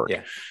has to work,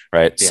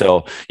 right?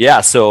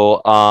 Yeah.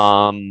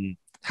 So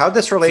how'd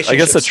this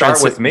relationship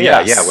start with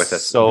Mia? With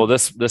this. So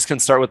this can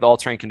start with the all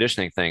terrain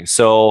conditioning thing.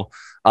 So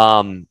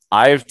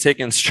I've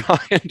taken strong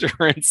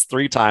endurance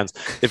 3 times.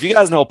 If you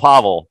guys know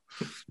Pavel,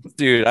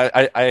 dude,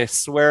 I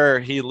swear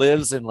he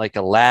lives in like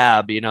a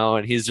lab,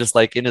 and he's just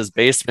like in his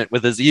basement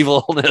with his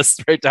evilness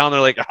right down there,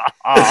 like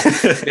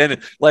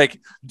and like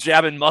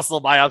jabbing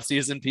muscle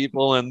biopsies in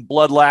people and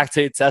blood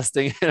lactate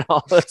testing and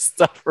all this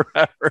stuff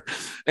forever.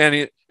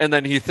 And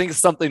then he thinks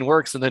something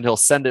works, and then he'll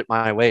send it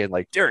my way and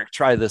like, Derek,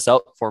 try this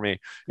out for me,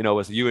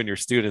 with you and your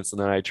students. And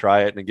then I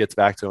try it, and it gets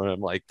back to him. And I'm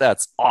like,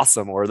 that's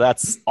awesome, or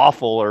that's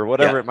awful, or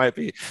whatever it might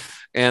be.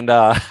 And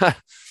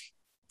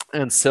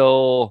and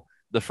so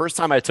the first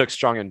time I took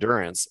strong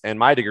endurance, and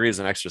my degree is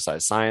in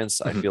exercise science,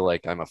 I feel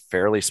like I'm a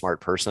fairly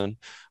smart person.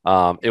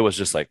 It was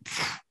just like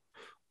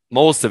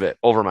most of it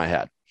over my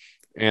head.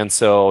 And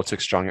so took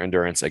strong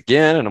endurance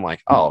again. And I'm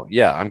like, oh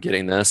yeah, I'm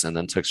getting this. And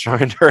then took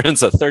strong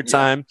endurance a third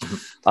time.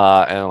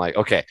 And I'm like,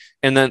 okay.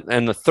 And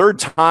the third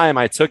time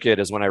I took it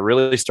is when I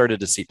really started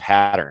to see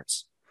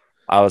patterns.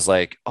 I was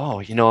like,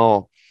 oh,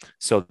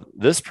 so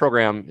this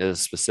program is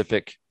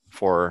specific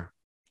for,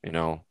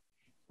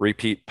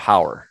 repeat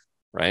power,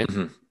 right?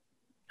 Mm-hmm.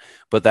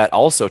 But that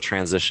also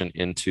transitioned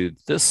into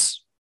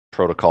this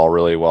protocol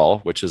really well,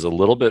 which is a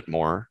little bit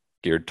more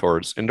geared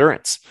towards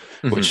endurance,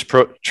 which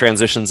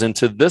transitions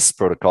into this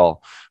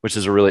protocol, which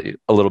is a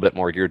little bit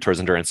more geared towards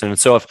endurance. And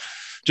so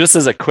just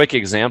as a quick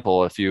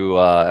example, if you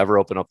ever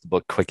open up the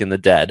book Quick and the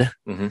Dead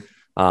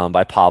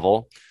by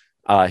Pavel,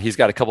 he's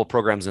got a couple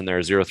programs in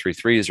there,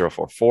 033,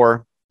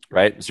 044,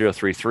 right?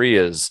 033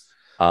 is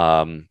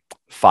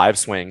 5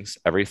 swings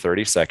every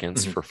 30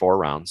 seconds for 4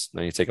 rounds.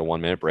 Then you take a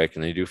 1-minute break,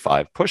 and then you do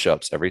 5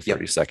 push-ups every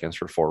 30 seconds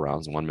for 4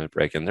 rounds and 1-minute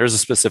break. And there's a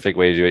specific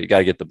way to do it. You got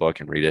to get the book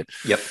and read it.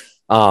 Yep.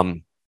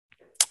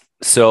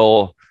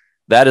 So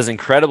that is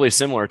incredibly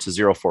similar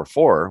to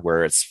 044,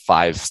 where it's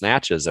 5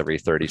 snatches every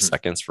 30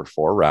 seconds for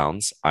 4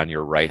 rounds on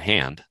your right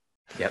hand.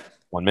 Yep.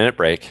 1-minute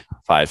break,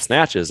 5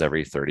 snatches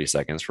every 30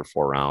 seconds for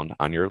 4 round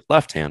on your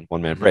left hand,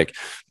 1-minute break.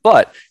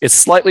 But it's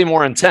slightly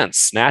more intense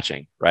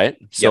snatching, right?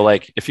 So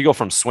like if you go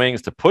from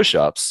swings to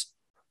push-ups,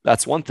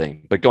 that's one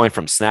thing, but going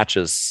from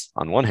snatches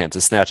on one hand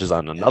to snatches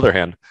on another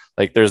hand,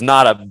 like there's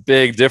not a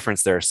big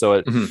difference there. So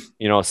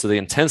it, so the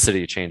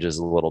intensity changes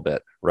a little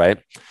bit, right?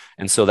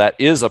 And so that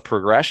is a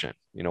progression,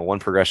 one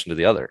progression to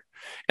the other.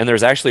 And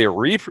there's actually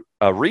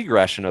a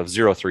regression of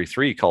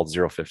 033 called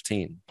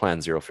 015,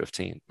 plan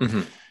 015.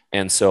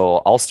 And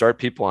so I'll start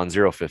people on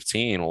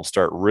 015. We'll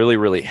start really,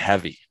 really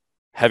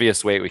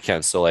heaviest weight we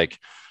can. So like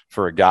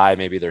for a guy,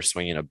 maybe they're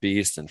swinging a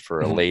beast, and for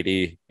a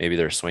lady, maybe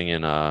they're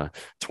swinging a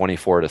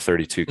 24 to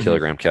 32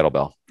 kilogram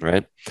kettlebell,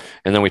 right?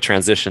 And then we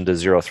transition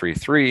to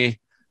 033.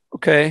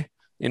 Okay,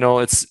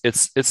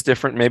 it's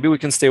different. Maybe we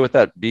can stay with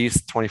that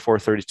beast 24,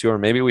 32, or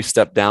maybe we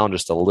step down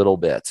just a little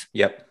bit.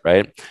 Yep.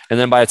 Right. And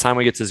then by the time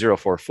we get to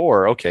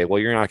 044, okay,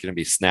 well, you're not going to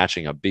be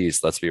snatching a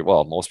beast. Most people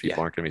aren't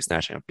going to be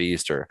snatching a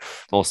beast, or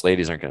most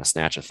ladies aren't going to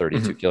snatch a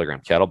 32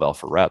 kilogram kettlebell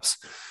for reps.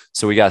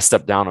 So we got to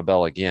step down a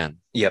bell again.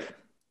 Yep.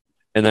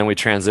 And then we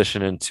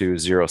transition into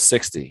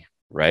 060.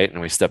 Right. And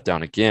we step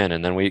down again.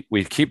 And then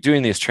we keep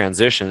doing these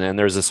transitions. And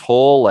there's this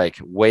whole like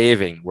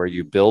waving where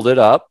you build it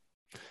up,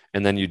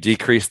 and then you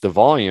decrease the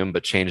volume,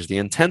 but change the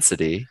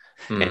intensity.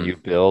 and you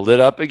build it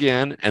up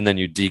again, and then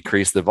you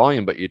decrease the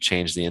volume, but you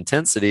change the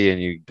intensity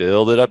and you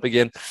build it up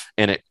again.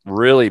 And it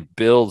really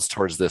builds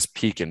towards this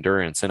peak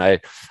endurance. And I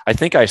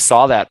think I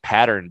saw that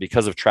pattern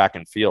because of track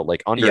and field,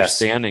 like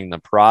understanding the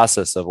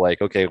process of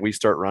like, okay, we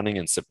start running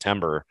in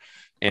September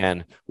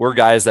and we're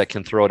guys that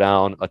can throw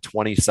down a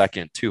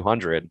 20-second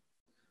 200,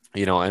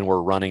 and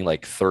we're running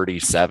like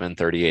 38-second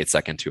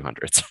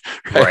 200s.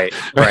 Right.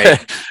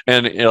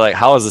 And you're like,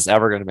 how is this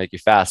ever going to make you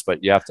fast?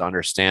 But you have to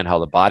understand how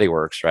the body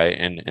works, right?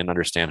 And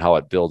understand how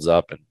it builds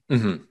up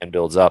and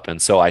builds up.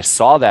 And so I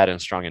saw that in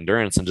strong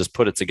endurance and just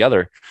put it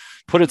together,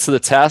 put it to the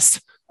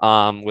test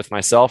with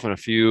myself and a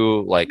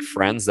few like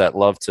friends that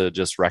love to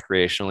just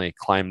recreationally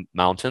climb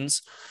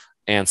mountains,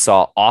 and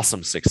saw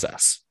awesome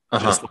success,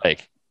 just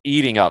like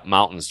eating up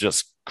mountains,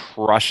 just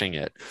crushing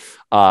it.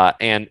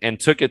 And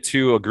took it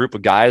to a group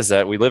of guys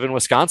that we live in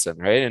Wisconsin,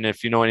 right? And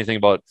if you know anything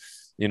about,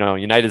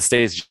 United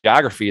States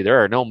geography,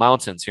 there are no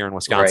mountains here in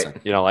Wisconsin.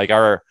 Right.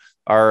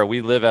 Like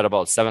we live at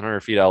about 700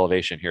 feet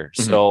elevation here.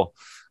 So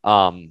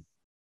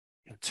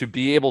to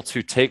be able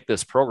to take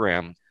this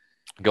program,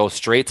 go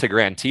straight to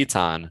Grand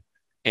Teton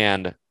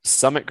and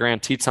summit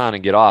Grand Teton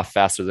and get off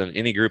faster than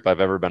any group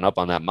I've ever been up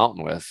on that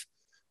mountain with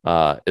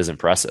is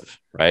impressive,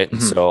 right?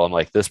 And so I'm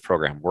like, this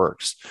program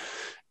works.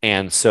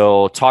 And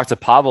so talk to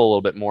Pavel a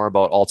little bit more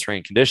about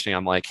all-terrain conditioning.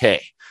 I'm like,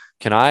 hey,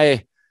 can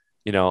I,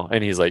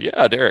 and he's like,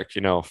 yeah, Derek,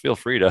 feel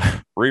free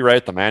to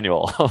rewrite the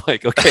manual. I'm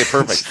like, okay,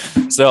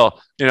 perfect. So,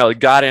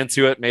 got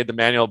into it, made the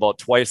manual about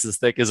twice as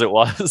thick as it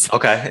was.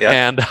 Okay.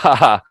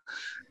 Yeah.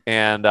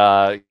 And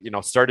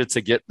started to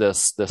get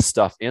this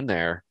stuff in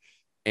there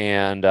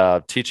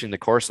and teaching the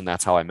course. And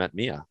that's how I met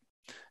Mia.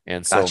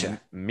 And so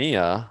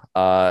Mia,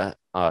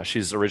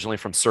 she's originally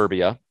from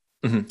Serbia.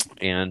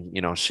 And,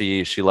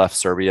 she left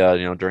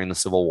Serbia, during the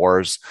civil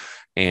wars,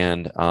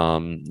 and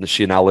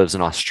she now lives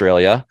in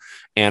Australia,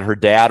 and her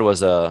dad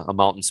was a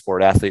mountain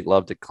sport athlete,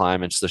 loved to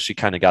climb. And so she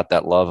kind of got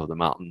that love of the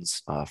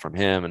mountains from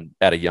him and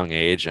at a young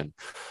age. And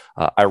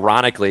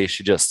ironically,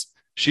 she just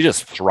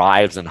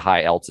thrives in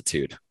high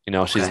altitude.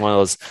 She's one of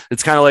those,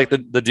 it's kind of like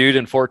the dude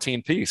in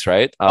 14 Peaks,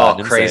 right?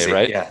 Nimse, crazy.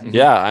 Right. Yeah.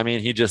 Yeah. I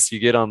mean, you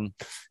get him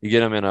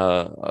in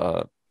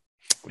a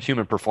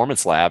human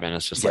performance lab, and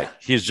it's just like,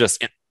 he's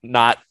just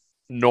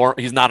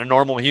he's not a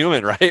normal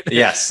human, right?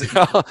 Yes.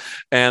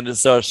 And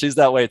so she's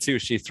that way too.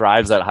 She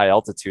thrives at high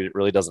altitude. It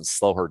really doesn't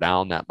slow her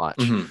down that much.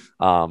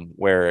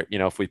 Where,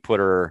 if we put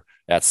her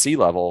at sea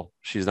level,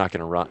 she's not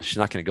going to run. She's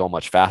not going to go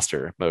much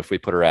faster. But if we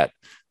put her at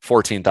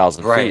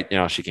 14,000 feet,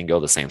 she can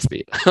go the same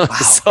speed. Wow.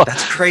 So,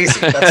 that's crazy.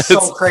 That's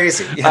so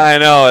crazy. Yeah. I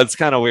know, it's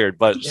kind of weird,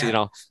 but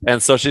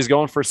and so she's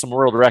going for some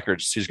world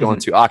records. She's going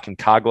to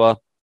Aconcagua.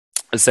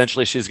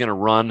 Essentially, she's going to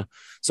run.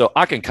 So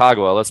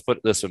Aconcagua, let's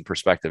put this in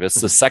perspective.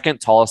 It's the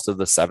second tallest of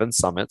the 7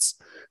 summits.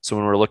 So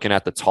when we're looking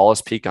at the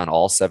tallest peak on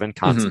all 7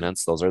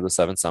 continents, those are the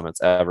 7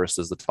 summits. Everest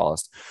is the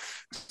tallest.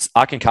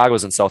 Aconcagua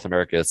is in South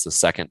America. It's the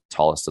second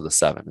tallest of the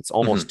 7. It's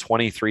almost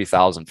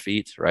 23,000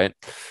 feet, right?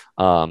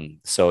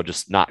 So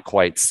just not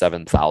quite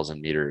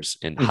 7,000 meters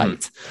in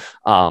height.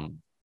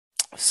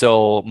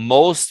 So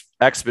most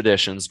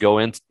expeditions go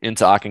into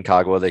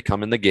Aconcagua. They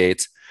come in the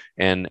gate.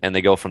 And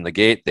they go from the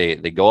gate, they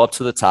go up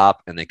to the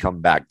top, and they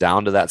come back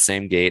down to that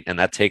same gate. And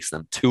that takes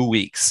them 2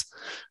 weeks,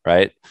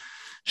 right?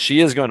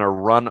 She is going to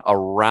run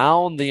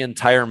around the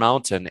entire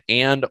mountain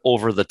and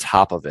over the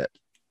top of it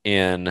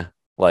in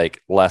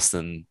like less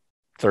than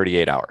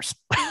 38 hours.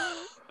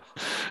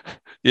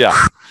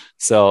 Yeah.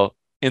 So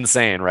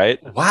insane,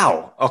 right?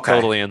 Wow. Okay.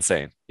 Totally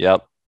insane.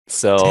 Yep.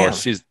 So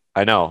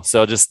I know.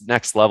 So just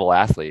next level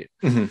athlete.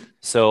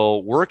 So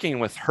working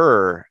with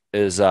her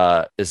is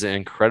an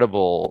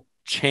incredible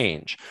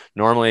change.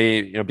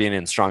 Normally, being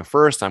in Strong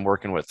First, I'm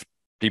working with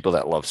people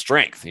that love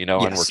strength,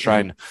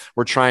 and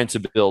we're trying to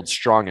build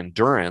strong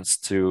endurance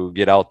to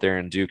get out there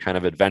and do kind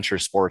of adventure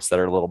sports that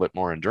are a little bit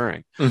more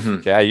enduring.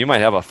 Okay, you might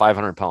have a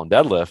 500-pound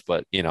deadlift,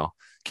 but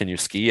can you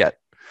ski at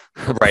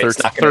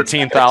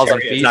 13,000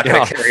 feet? It's not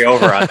going to carry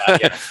over on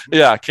that.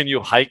 Yeah. Can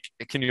you hike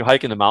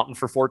in the mountain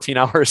for 14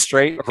 hours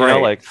straight?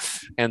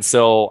 And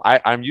so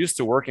I'm used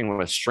to working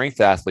with strength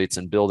athletes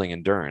and building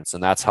endurance.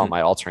 And that's how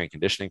my all-terrain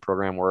conditioning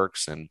program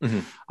works. And,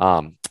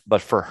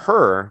 but for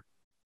her,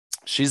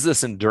 she's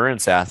this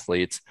endurance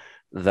athlete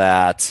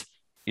that,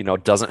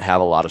 doesn't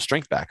have a lot of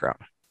strength background,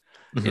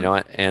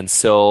 and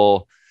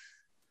so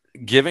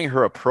giving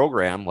her a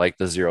program like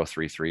the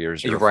 033 or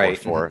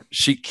 044,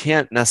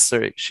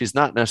 she's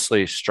not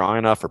necessarily strong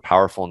enough or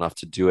powerful enough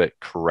to do it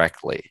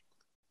correctly.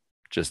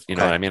 Just, what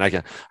I mean?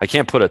 I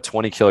can't put a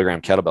 20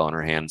 kilogram kettlebell in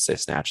her hand and say,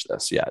 snatch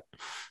this yet.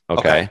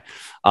 Okay.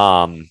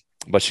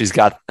 But she's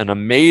got an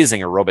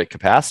amazing aerobic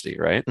capacity,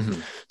 right?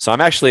 So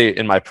I'm actually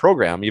in my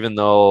program, even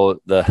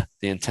though the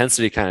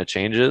intensity kind of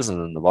changes and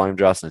then the volume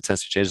drops and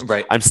intensity changes,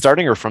 I'm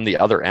starting her from the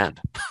other end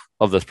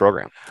of this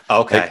program.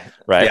 Okay.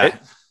 Right. Yeah.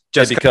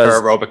 Just because her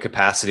aerobic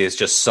capacity is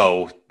just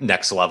so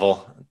next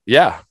level.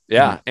 Yeah.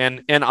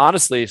 And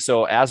honestly,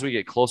 so as we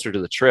get closer to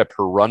the trip,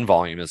 her run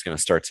volume is going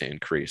to start to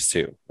increase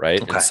too.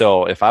 Right. And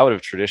so if I would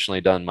have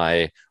traditionally done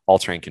my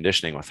all-terrain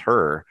conditioning with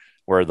her,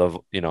 where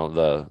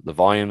the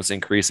volume's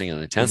increasing and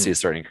the intensity is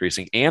starting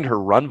increasing, and her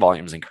run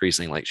volume's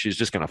increasing. Like she's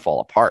just going to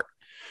fall apart.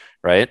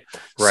 Right.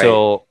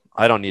 So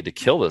I don't need to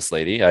kill this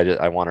lady.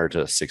 I want her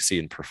to succeed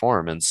and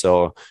perform.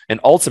 And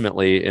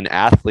ultimately an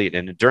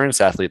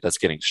endurance athlete that's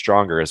getting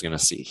stronger is going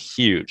to see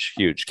huge,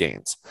 huge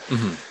gains.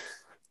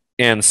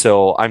 And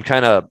so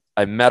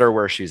I met her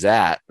where she's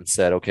at and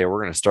said, okay,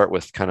 we're going to start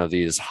with kind of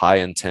these high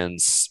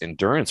intense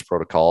endurance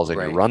protocols, and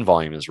your run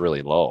volume is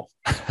really low.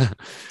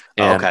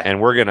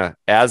 And we're going to,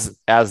 as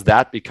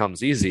that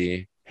becomes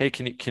easy, hey,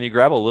 can you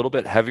grab a little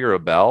bit heavier a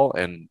bell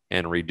and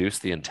reduce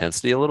the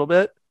intensity a little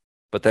bit,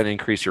 but then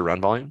increase your run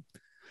volume,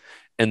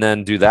 and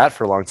then do that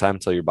for a long time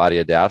until your body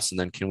adapts. And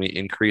then can we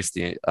increase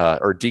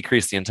or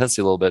decrease the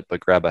intensity a little bit, but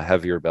grab a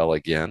heavier bell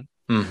again?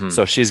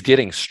 So she's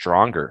getting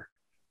stronger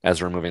as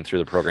we're moving through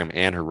the program,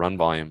 and her run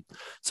volume.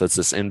 So it's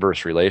this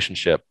inverse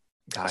relationship.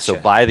 Gotcha. So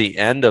by the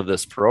end of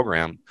this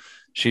program,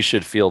 she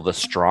should feel the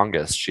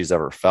strongest she's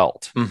ever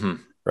felt.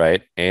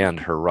 Right.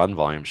 And her run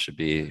volume should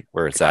be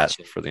where it's at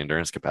for the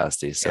endurance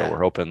capacity. So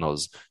we're hoping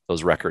those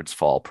records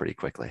fall pretty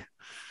quickly.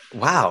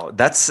 Wow.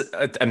 This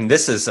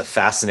is a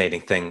fascinating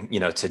thing,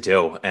 to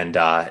do. And,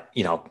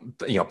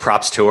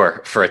 props to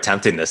her for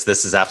attempting this.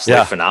 This is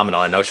absolutely phenomenal.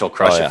 I know she'll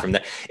crush it from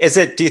there.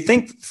 Do you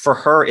think for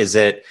her,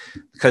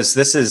 because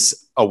this is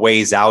a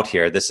ways out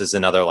here, this is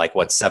another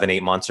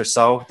 7-8 months or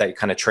so that you're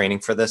kind of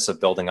training for this,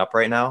 of building up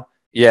right now?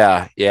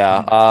 Yeah.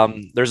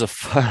 There's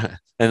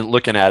and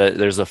looking at it,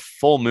 there's a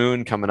full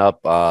moon coming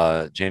up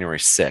January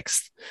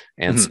 6th.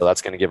 And so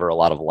that's going to give her a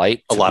lot of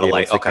light.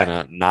 To kind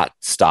of not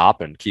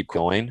stop and keep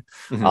going.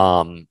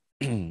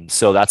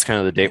 So that's kind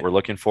of the date we're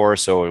looking for.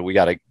 So we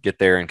got to get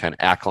there and kind of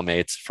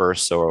acclimate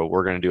first. So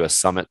we're going to do a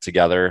summit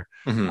together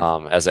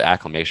as an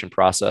acclimation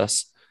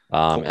process.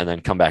 And then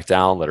come back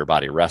down, let her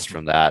body rest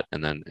from that,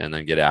 and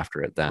then get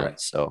after it then.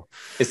 So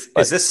is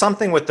this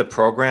something with the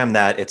program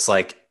that it's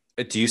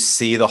do you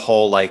see the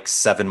whole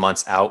 7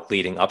 months out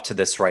leading up to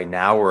this right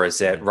now? Or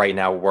is it right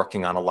now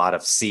working on a lot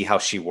of see how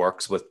she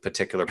works with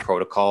particular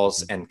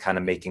protocols and kind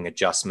of making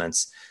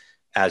adjustments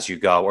as you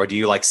go? Or do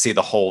you see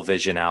the whole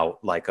vision out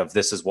of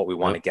this is what we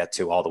want to get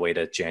to all the way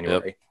to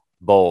January?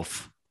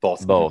 Both.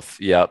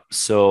 Yep.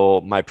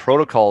 So my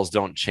protocols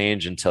don't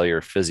change until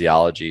your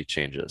physiology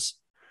changes.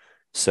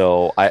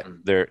 So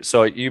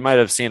so you might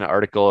have seen an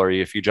article, or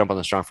if you jump on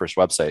the Strong First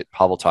website,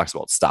 Pavel talks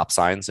about stop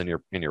signs in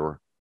your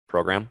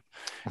program.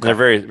 And they're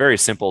very, very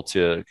simple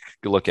to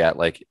look at.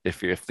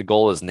 If the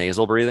goal is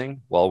nasal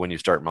breathing, well, when you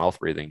start mouth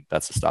breathing,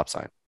 that's a stop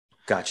sign.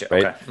 Gotcha.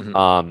 Right.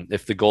 Okay.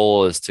 If the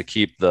goal is to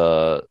keep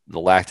the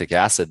lactic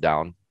acid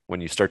down,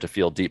 when you start to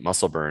feel deep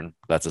muscle burn,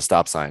 that's a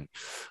stop sign.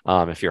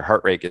 If your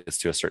heart rate gets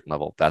to a certain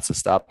level, that's a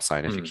stop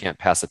sign. If you can't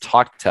pass a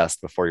talk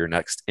test before your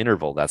next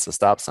interval, that's a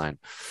stop sign.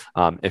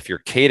 If your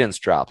cadence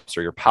drops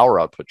or your power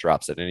output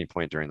drops at any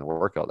point during the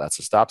workout, that's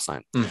a stop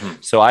sign.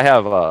 So I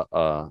have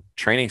a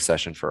training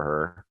session for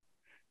her,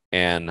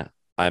 and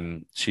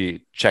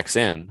she checks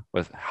in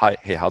with,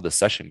 hey, how'd this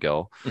session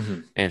go?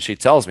 And she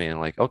tells me,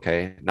 and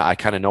okay, now I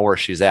kind of know where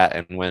she's at.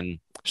 And when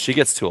she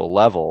gets to a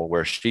level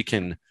where she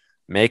can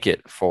make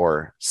it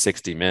for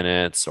 60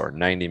 minutes or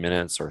 90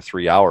 minutes or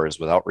 3 hours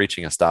without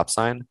reaching a stop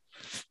sign,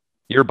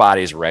 your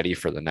body's ready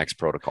for the next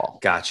protocol.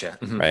 Gotcha.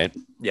 Right.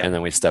 Yeah. And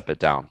then we step it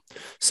down.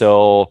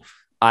 So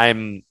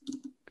I'm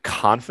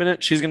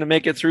confident she's going to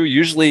make it through.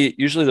 Usually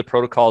the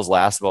protocols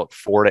last about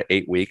 4 to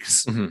 8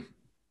 weeks,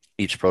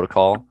 each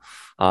protocol.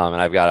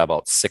 And I've got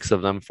about 6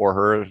 of them for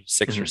her,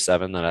 6 or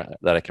 7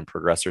 that I can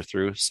progress her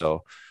through.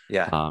 So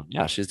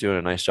she's doing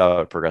a nice job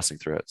of progressing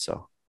through it.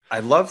 So I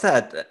love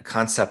that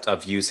concept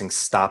of using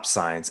stop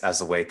signs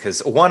as a way,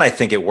 because one, I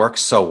think it works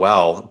so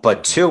well,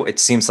 but 2, it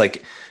seems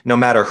like no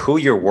matter who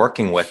you're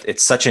working with,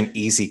 it's such an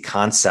easy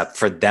concept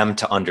for them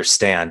to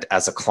understand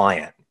as a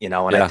client, and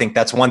I think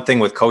that's one thing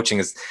with coaching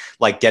is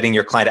getting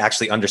your client to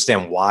actually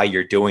understand why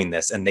you're doing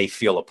this and they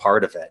feel a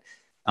part of it.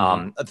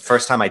 The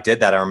first time I did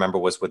that, I remember,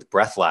 was with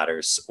breath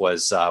ladders,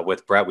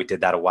 with Brett. We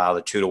did that a while,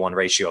 the 2-to-1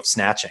 ratio of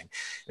snatching.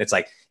 It's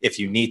if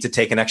you need to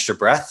take an extra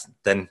breath,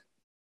 then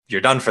you're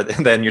done for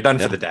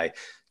the day.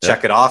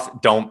 Check it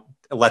off. Don't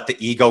let the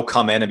ego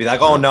come in and be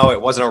oh no,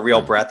 it wasn't a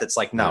real breath. It's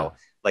no,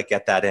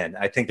 get that in.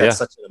 I think that's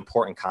such an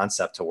important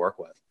concept to work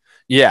with.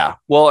 Yeah.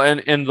 Well,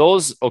 and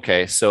those,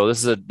 okay. So this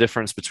is a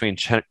difference between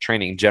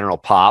training general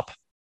pop,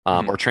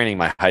 or training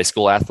my high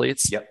school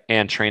athletes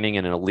and training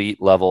an elite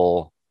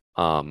level,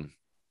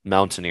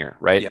 mountaineer,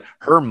 right? Yep.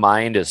 Her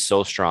mind is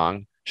so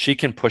strong. She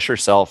can push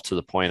herself to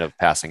the point of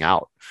passing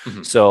out.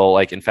 So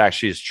in fact,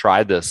 she's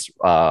tried this,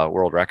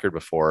 world record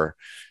before,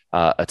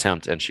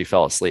 attempt, and she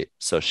fell asleep.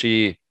 So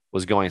she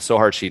was going so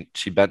hard, she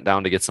bent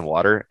down to get some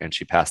water and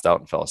she passed out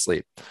and fell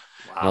asleep. Wow.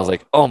 And I was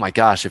like, oh my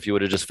gosh, if you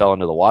would have just fell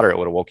into the water, it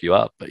would have woke you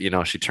up. But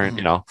she turned,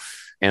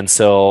 and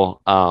so,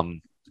 so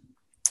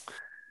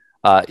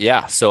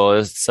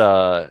it's,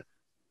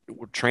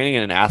 training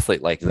an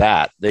athlete like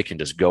that, they can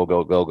just go.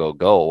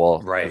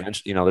 Well,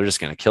 eventually, they're just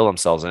going to kill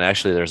themselves. And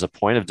actually there's a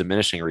point of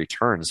diminishing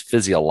returns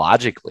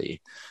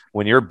physiologically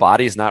when your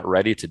body's not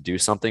ready to do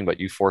something, but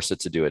you force it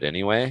to do it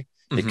anyway.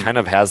 It kind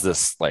of has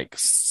this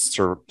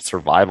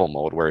survival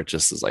mode where it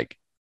just is like,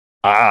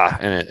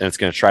 and it's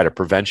going to try to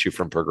prevent you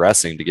from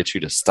progressing to get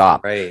you to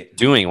stop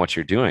doing what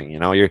you're doing. You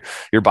know,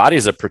 your body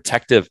is a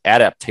protective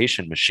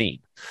adaptation machine,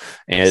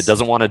 and it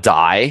doesn't want to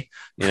die,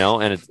 you know,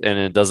 and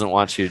it doesn't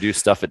want you to do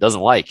stuff it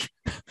doesn't like.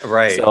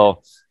 Right.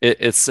 So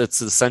it's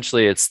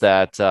essentially, it's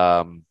that,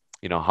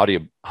 you know, how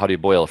do you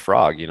boil a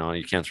frog? You know,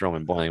 you can't throw him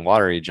in boiling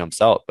water. He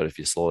jumps out, but if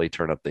you slowly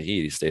turn up the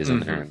heat, he stays in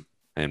there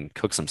and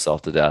cooks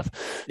himself to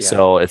death. Yeah.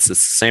 So it's the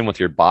same with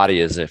your body.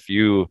 Is if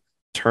you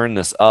turn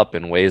this up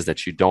in ways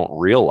that you don't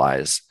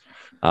realize,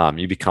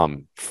 you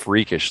become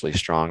freakishly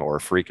strong or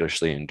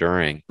freakishly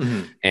enduring.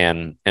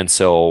 And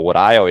so what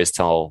I always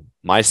tell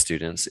my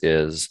students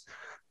is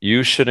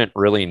you shouldn't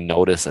really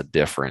notice a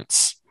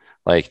difference.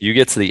 Like, you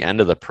get to the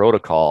end of the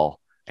protocol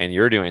and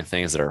you're doing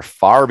things that are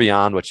far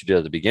beyond what you did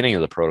at the beginning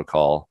of the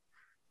protocol,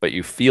 but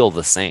you feel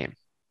the same.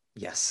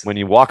 Yes. When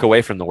you walk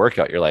away from the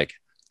workout, you're like,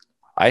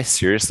 I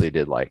seriously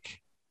did like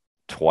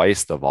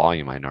twice the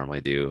volume I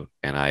normally do,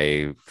 and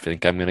I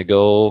think I'm gonna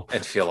go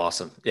and feel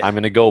awesome. Yeah. I'm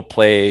gonna go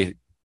play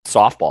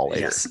softball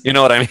later. Yes. You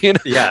know what I mean?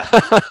 Yeah.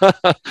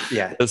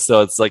 Yeah.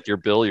 So it's like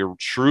you're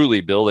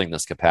truly building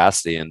this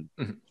capacity, and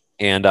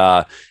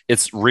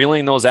it's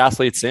reeling those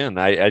athletes in.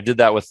 I did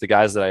that with the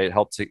guys that I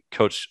helped to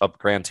coach up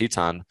Grand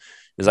Teton.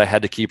 Is I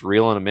had to keep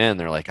reeling them in.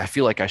 They're like, I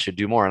feel like I should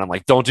do more, and I'm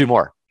like, don't do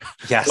more.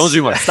 Yes. Don't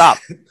do more. Stop.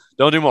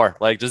 Don't do more.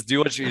 Like, just do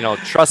what you know.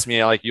 Trust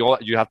me. Like,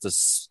 you have to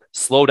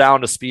slow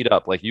down to speed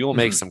up. Like, you will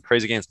make some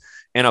crazy gains.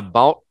 And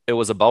it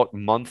was about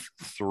month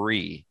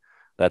 3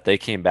 that they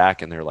came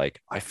back and they're like,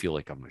 I feel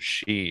like a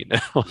machine.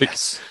 Like,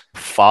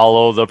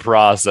 follow the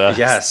process.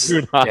 Yes.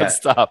 Do not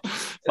stop.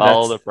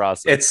 Follow the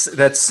process.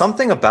 That's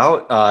something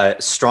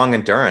about strong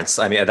endurance.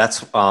 I mean,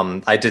 that's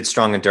I did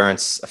strong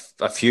endurance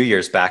a few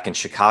years back in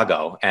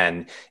Chicago,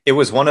 and it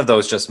was one of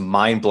those just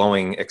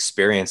mind-blowing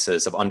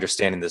experiences of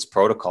understanding this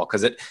protocol,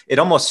 because it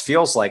almost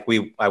feels like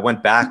I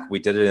went back, we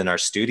did it in our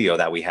studio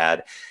that we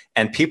had,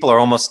 and people are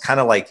almost kind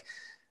of like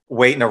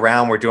waiting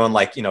around. We're doing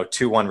like,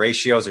 2-1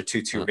 ratios or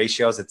 2-2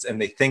 ratios.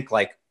 And they think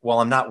like, well,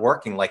 I'm not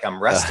working, like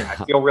I'm resting. I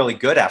feel really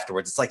good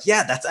afterwards. It's like,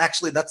 yeah,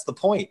 that's the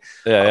point.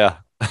 Yeah.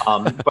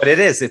 But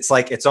it's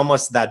like, it's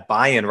almost that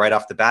buy-in right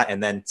off the bat.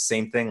 And then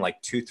same thing,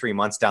 like 2-3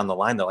 months down the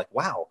line, they're like,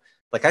 wow,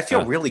 like I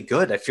feel really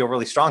good. I feel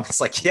really strong. It's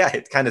like, yeah,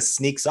 it kind of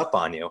sneaks up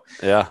on you.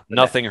 Yeah.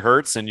 Nothing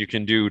hurts. And you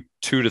can do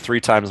 2 to 3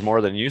 times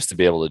more than you used to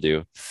be able to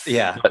do.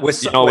 Yeah. But, with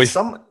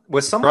someone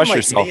crush like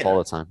yourself Mia, all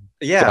the time.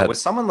 Yeah. With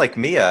someone like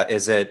Mia,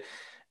 is it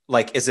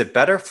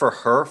better for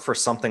her for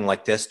something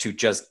like this to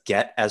just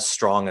get as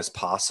strong as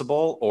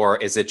possible? Or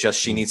is it just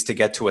she needs to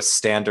get to a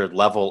standard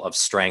level of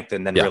strength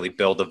and then really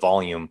build the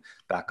volume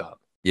back up?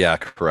 Yeah,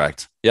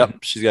 correct. Yep.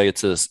 She's got to get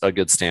to a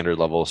good standard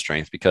level of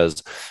strength,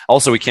 because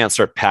also we can't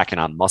start packing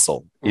on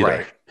muscle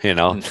either,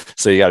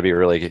 So you got to be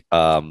really,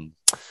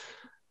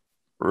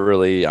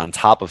 really on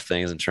top of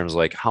things in terms of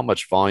like how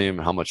much volume,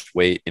 how much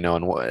weight,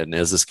 and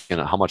is this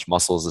how much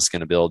muscle is this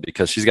going to build?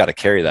 Because she's got to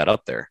carry that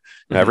up there.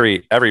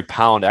 Every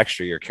pound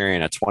extra you're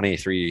carrying at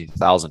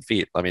 23,000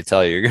 feet, let me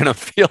tell you, you're going to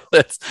feel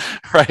this,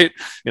 right?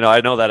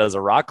 I know that as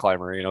a rock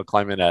climber,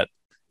 climbing at,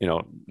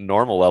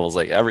 normal levels,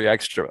 like every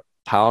extra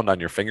pound on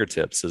your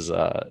fingertips is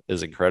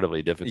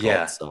incredibly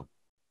difficult. So,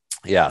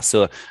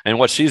 and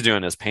what she's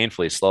doing is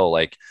painfully slow.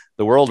 Like,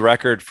 the world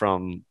record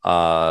from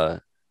the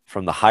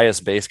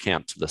highest base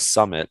camp to the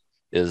summit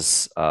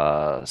is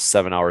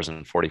 7 hours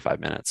and 45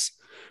 minutes.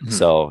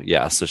 So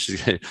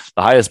she's the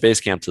highest base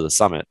camp to the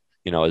summit,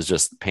 is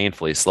just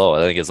painfully slow.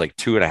 I think it's like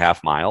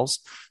 2.5 miles,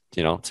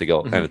 to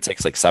go, and it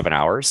takes like 7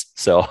 hours.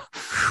 So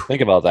think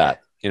about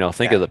that.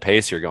 Think of the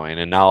pace you're going,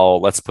 and now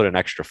let's put an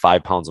extra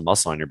 5 pounds of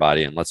muscle on your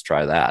body and let's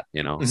try that,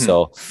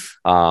 So,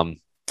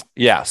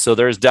 so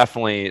there's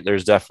definitely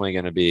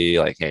going to be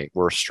like, hey,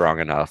 we're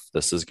strong enough.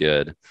 This is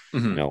good.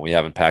 We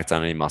haven't packed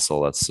on any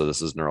muscle. So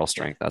this is neural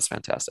strength. That's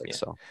fantastic. Yeah.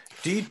 So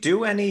do you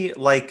do any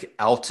like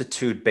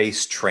altitude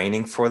based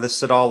training for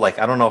this at all? Like,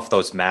 I don't know if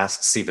those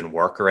masks even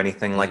work or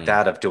anything like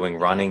that of doing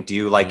running. Do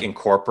you like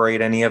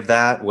incorporate any of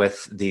that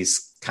with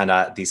these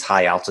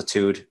high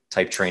altitude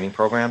type training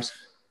programs?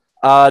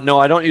 No,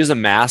 I don't use a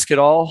mask at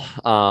all.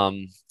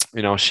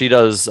 She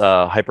does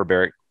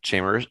hyperbaric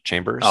chambers.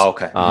 Oh,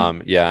 okay.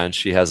 And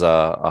she has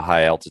a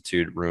high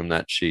altitude room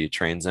that she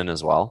trains in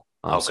as well.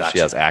 So gotcha. She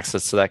has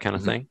access to that kind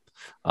of thing.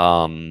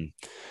 But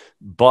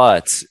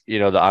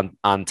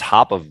on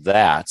top of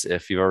that,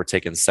 if you've ever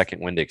taken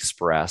Second Wind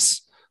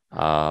Express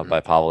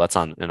by Pavel, that's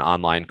on an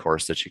online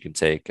course that you can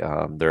take.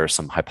 There are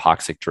some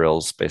hypoxic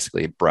drills,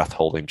 basically breath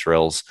holding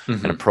drills,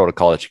 and a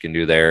protocol that you can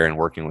do there, and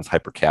working with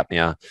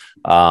hypercapnia.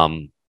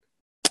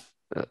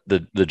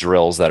 The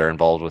drills that are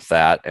involved with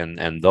that,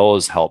 and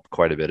those help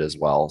quite a bit as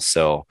well.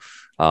 So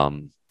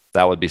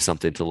that would be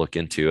something to look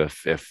into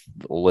if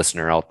the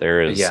listener out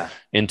there is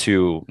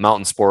into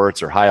mountain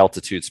sports or high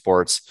altitude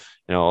sports.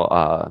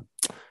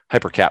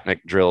 Hypercapnic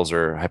drills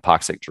or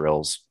hypoxic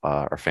drills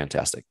are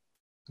fantastic.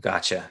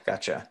 Gotcha.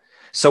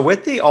 So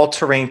with the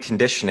all-terrain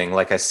conditioning,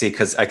 like I see,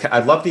 because I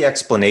love the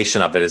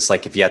explanation of it. It's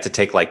like if you had to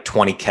take like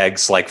 20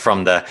 kegs, like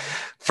from the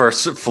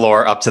first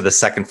floor up to the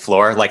second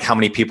floor, like how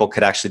many people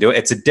could actually do it.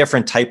 It's a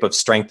different type of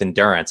strength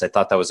endurance. I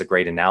thought that was a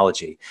great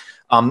analogy.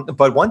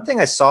 But one thing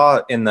I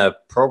saw in the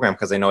program,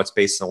 because I know it's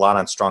based a lot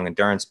on strong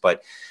endurance,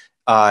 but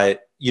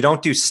you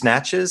don't do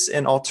snatches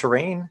in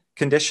all-terrain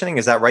conditioning.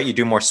 Is that right? You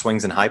do more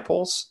swings and high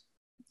pulls?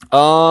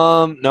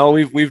 No,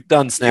 we've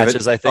done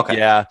snatches. I think, okay.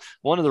 Yeah.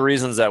 One of the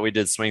reasons that we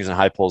did swings and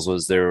high pulls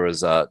was there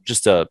was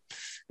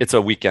it's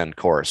a weekend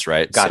course,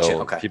 right? Gotcha.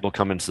 So okay. people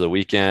come into the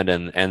weekend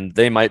and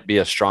they might be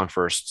a Strong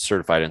First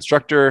certified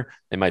instructor.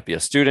 They might be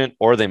a student,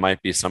 or they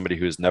might be somebody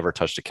who's never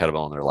touched a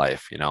kettlebell in their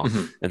life,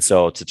 And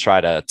so to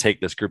try to take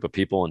this group of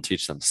people and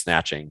teach them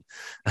snatching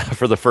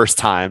for the first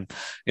time,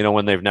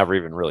 when they've never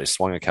even really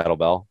swung a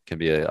kettlebell, can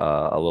be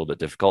a little bit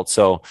difficult.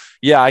 So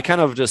yeah, I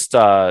kind of just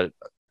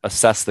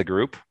assess the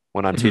group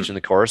when I'm teaching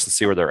the course and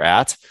see where they're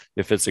at.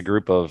 If it's a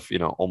group of,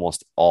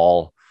 almost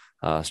all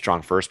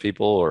Strong First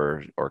people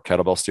or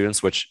kettlebell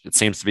students, which it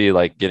seems to be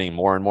like getting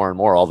more and more and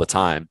more all the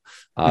time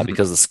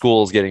because the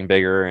school is getting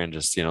bigger and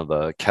just,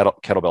 the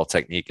kettlebell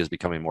technique is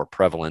becoming more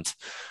prevalent.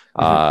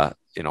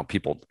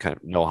 People kind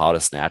of know how to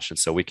snatch. And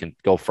so we can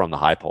go from the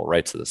high pull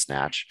right to the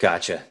snatch.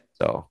 Gotcha.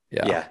 So,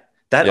 yeah. Yeah.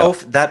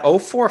 That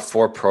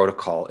 044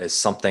 protocol is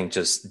something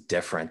just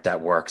different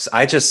that works.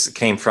 I just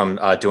came from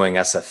doing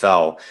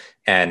SFL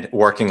and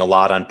working a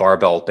lot on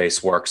barbell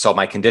based work. So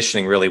my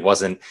conditioning really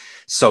wasn't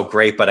so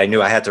great, but I knew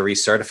I had to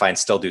recertify and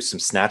still do some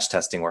snatch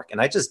testing work.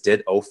 And I just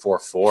did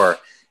 044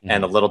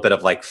 and a little bit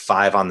of like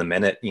 5 on the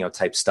minute,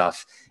 type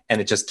stuff. And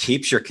it just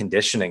keeps your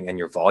conditioning and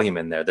your volume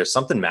in there. There's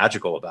something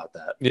magical about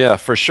that. Yeah,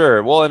 for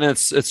sure. Well, and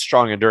it's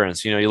strong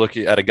endurance. You look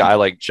at a guy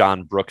like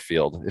John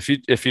Brookfield. If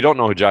you don't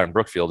know who John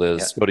Brookfield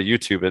is, go to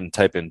YouTube and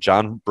type in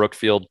John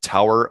Brookfield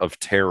Tower of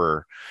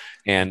Terror.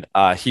 And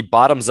he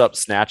bottoms up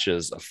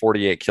snatches a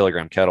 48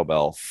 kilogram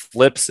kettlebell,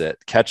 flips it,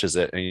 catches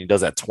it, and he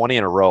does that 20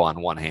 in a row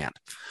on one hand.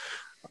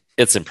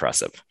 It's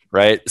impressive,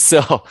 right?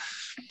 So,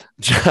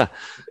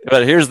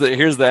 but here's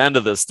the end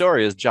of the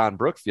story is John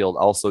Brookfield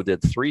also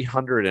did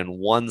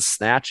 301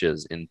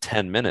 snatches in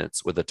 10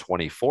 minutes with a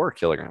 24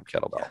 kilogram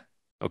kettlebell. Yeah.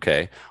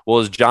 Okay. Well,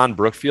 is John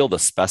Brookfield a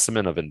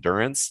specimen of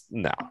endurance?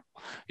 No.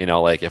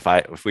 Like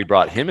if we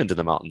brought him into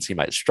the mountains, he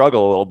might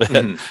struggle a little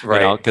bit,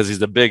 right? Because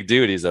he's a big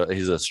dude. He's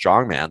a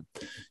strong man,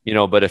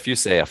 but if you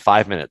say a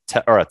 5-minute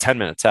or a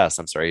 10-minute test,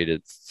 I'm sorry, he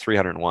did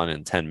 301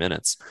 in 10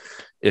 minutes.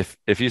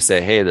 If you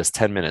say, hey, this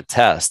 10-minute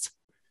test,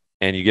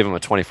 and you give him a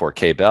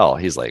 24K bell,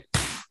 he's like,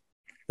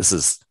 this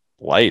is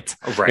light.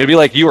 Right. It'd be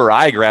like you or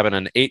I grabbing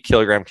an 8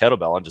 kilogram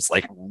kettlebell and just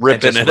like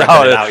ripping it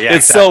out. Yeah,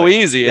 it's exactly. So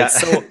easy. Yeah.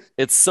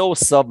 It's so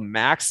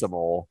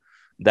sub-maximal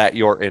that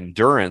your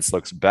endurance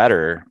looks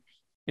better,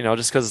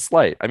 just because it's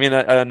light. I mean,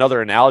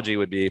 another analogy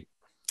would be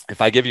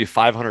if I give you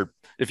 500,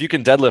 if you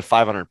can deadlift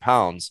 500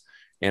 pounds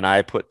and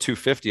I put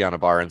 250 on a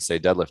bar and say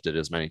deadlift it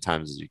as many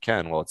times as you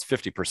can, well, it's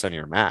 50% of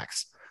your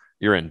max.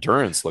 Your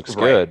endurance looks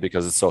good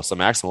because it's so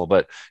maximal.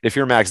 But if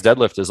your max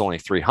deadlift is only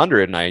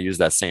 300 and I use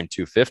that same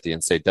 250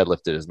 and say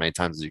deadlift it as many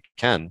times as you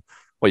can,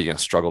 well, you're going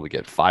to struggle to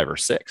get 5 or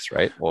 6,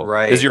 right? Well,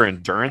 is your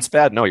endurance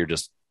bad? No, you're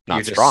just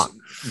not strong.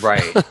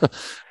 Right.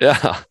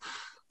 Yeah.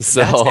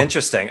 So that's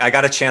interesting. I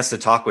got a chance to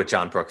talk with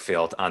John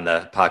Brookfield on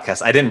the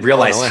podcast. I didn't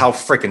realize how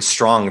freaking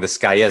strong this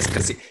guy is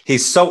because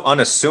he's so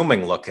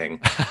unassuming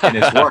looking in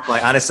his work.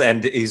 Like honestly,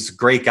 and he's a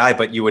great guy,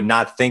 but you would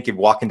not think of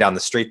walking down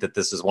the street that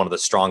this is one of the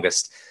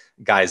strongest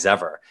guys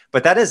ever.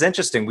 But that is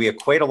interesting. We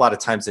equate a lot of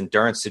times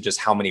endurance to just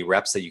how many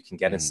reps that you can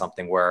get in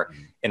something where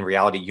in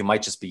reality, you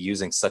might just be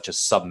using such a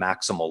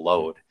sub-maximal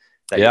load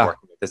that you're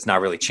working with. It's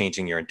not really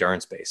changing your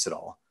endurance base at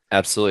all.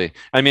 Absolutely.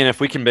 I mean,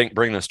 if we can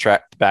bring this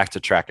back to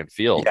track and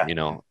field,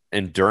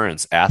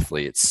 endurance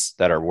athletes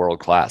that are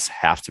world-class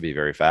have to be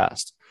very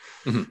fast.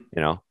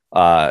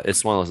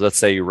 It's one of those, let's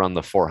say you run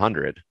the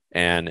 400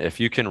 and if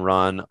you can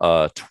run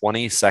a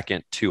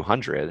 20-second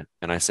 200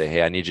 and I say,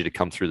 hey, I need you to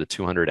come through the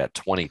 200 at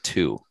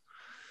 22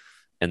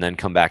 and then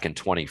come back in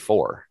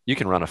 24, you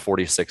can run a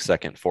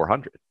 46-second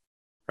 400,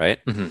 right?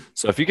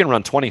 So if you can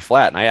run 20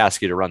 flat and I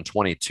ask you to run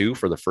 22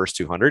 for the first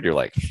 200, you're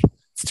like,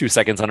 it's 2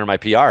 seconds under my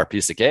PR,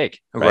 piece of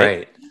cake.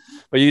 Right.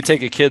 But you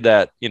take a kid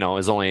that,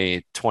 is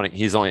only 20,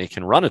 he's only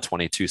can run a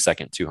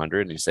 22-second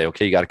 200 and you say,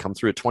 okay, you got to come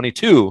through at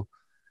 22.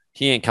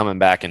 He ain't coming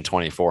back in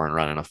 24 and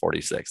running a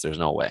 46. There's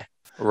no way.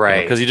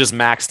 Right. Because he just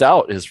maxed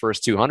out his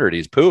first 200.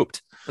 He's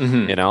pooped,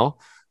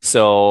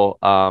 So,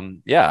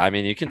 I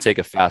mean, you can take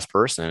a fast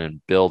person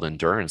and build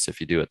endurance if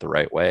you do it the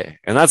right way.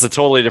 And that's a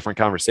totally different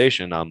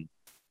conversation.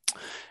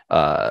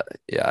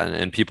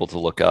 And people to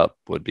look up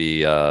would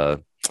be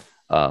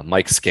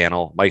Mike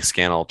Scannell. Mike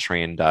Scannell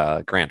trained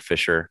Grant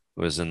Fisher,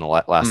 who was in the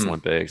last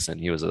Olympics, and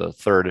he was a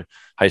third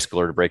high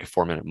schooler to break a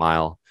 4-minute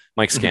mile.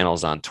 Mike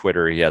Scannell's on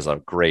Twitter. He has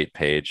a great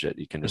page that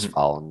you can just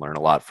follow and learn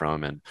a lot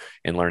from, and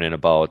learning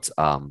about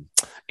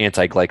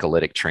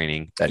anti-glycolytic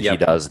training that he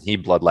does. He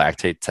blood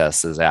lactate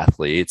tests his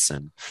athletes.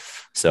 And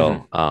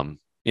so,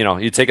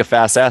 you take a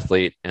fast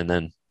athlete and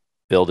then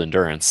build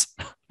endurance.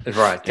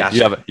 Right.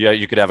 Gotcha.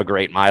 You could have a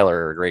great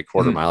miler or a great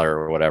quarter miler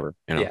or whatever,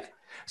 Yeah.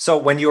 So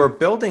when you were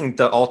building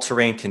the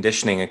all-terrain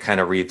conditioning and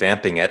kind of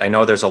revamping it, I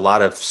know there's a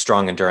lot of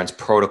strong endurance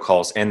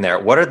protocols in there.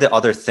 What are the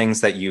other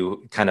things that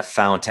you kind of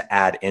found to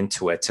add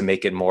into it to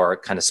make it more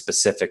kind of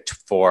specific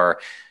for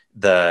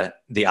the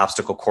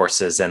obstacle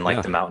courses and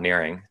like the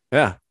mountaineering?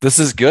 Yeah, this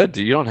is good.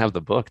 You don't have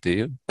the book, do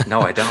you? No,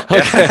 I don't.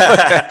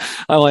 Okay.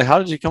 I'm like, how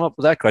did you come up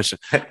with that question?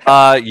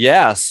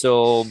 Yeah.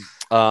 So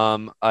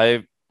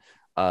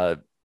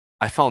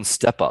I found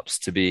step ups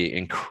to be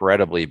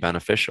incredibly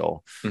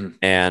beneficial.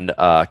 And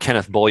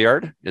Kenneth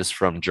Bolyard is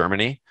from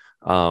Germany.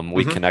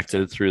 We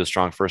connected through the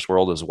Strong First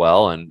World as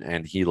well,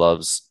 and he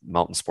loves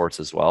mountain sports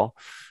as well.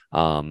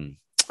 And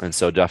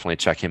so definitely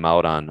check him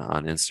out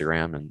on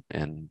Instagram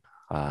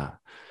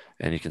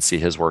and you can see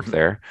his work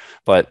there.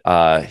 But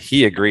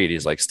he agreed.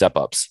 He's like, step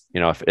ups.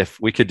 If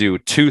we could do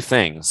two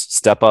things,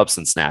 step ups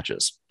and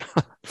snatches.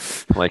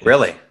 Like,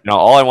 really?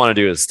 All I want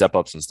to do is step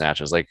ups and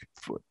snatches. Like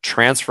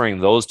transferring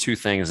those two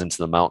things into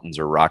the mountains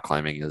or rock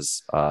climbing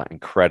is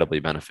incredibly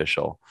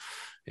beneficial.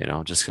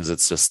 Just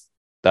because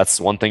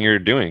that's one thing you're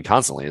doing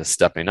constantly is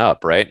stepping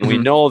up, right? And we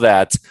know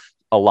that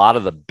a lot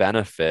of the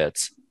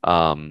benefit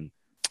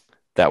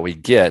that we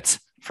get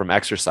from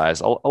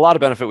exercise, a lot of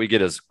benefit we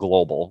get is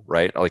global,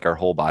 right? Like our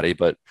whole body,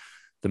 but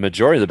the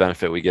majority of the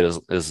benefit we get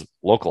is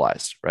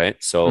localized, right?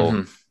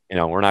 So,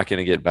 we're not going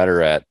to get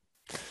better at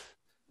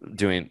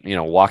doing,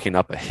 walking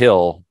up a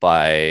hill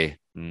by,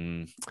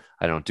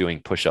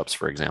 doing push-ups,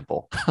 for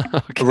example.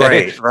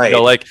 Okay?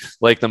 Right.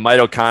 Like the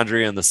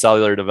mitochondria and the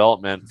cellular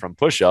development from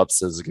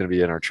push-ups is going to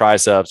be in our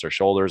triceps, our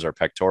shoulders, our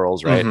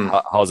pectorals, right?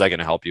 How is that going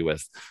to help you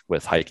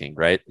with hiking,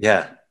 right?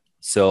 Yeah.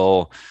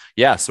 So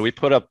we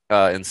put up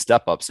in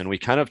step ups, and we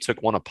kind of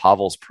took one of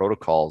Pavel's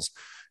protocols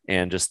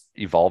and just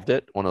evolved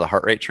it, one of the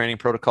heart rate training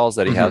protocols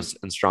that he has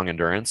in strong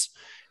endurance.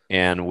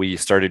 And we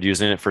started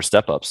using it for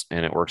step ups,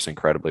 and it works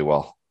incredibly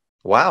well.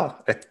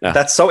 Wow.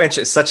 That's so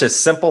interesting. Such a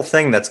simple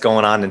thing that's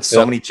going on in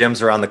so many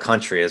gyms around the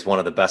country is one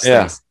of the best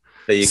things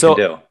that you can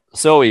do.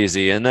 So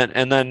easy. And then,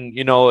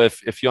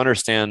 if you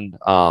understand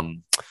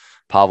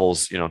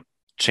Pavel's,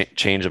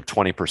 change of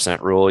 20%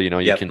 rule, you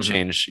can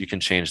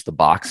change the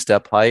box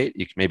step height.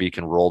 Maybe you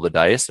can roll the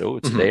dice. Oh,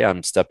 today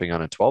I'm stepping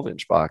on a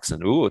 12-inch box,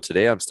 and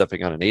today I'm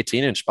stepping on an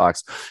 18-inch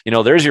box.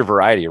 There's your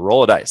variety.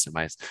 Roll a dice.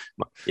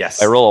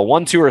 Yes. I roll a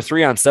 1, 2, or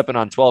 3, I'm stepping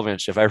on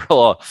 12-inch. If I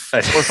roll a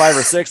 4, 5,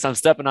 or 6, I'm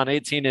stepping on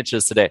 18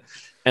 inches today.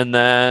 And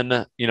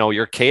then,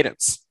 your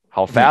cadence.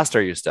 How fast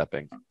are you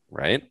stepping?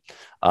 Right.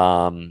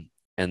 And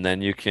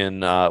then you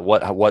can,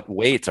 what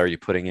weight are you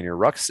putting in your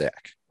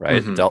rucksack?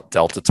 Right.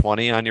 Delta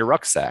 20 on your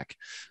rucksack.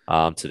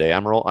 Today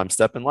I'm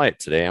stepping light.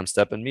 Today I'm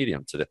stepping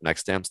medium.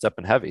 Next day I'm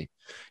stepping heavy,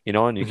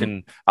 and you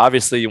can,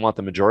 obviously you want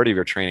the majority of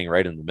your training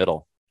right in the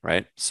middle.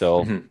 Right.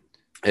 So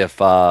if,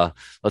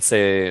 let's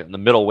say the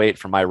middle weight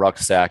for my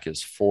rucksack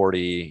is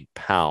 40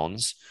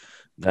 pounds,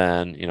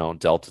 then,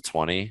 Delta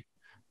 20,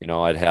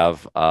 I'd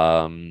have,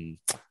 8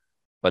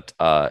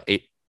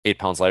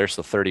 pounds lighter.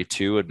 So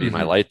 32 would be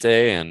my light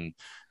day,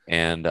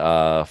 and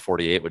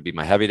 48 would be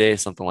my heavy day,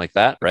 something like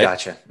that. Right.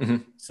 Gotcha.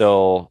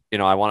 So,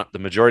 I want the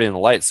majority in the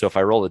light. So if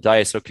I roll the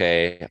dice,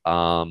 3,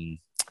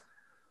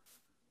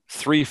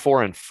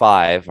 4, and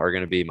 5 are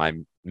going to be my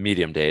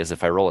medium days.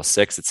 If I roll a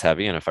 6, it's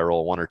heavy. And if I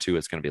roll a 1 or 2,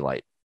 it's going to be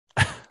light.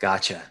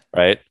 Gotcha.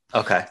 Right.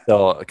 Okay.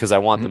 So, because I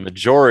want the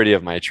majority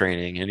of my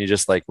training, and you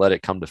just let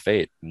it come to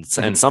fate.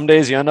 And some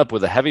days you end up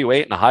with a heavy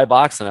weight and a high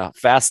box and a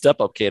fast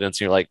step up cadence.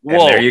 And you're like,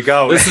 whoa, and there you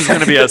go. This is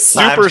going to be a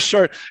super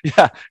short.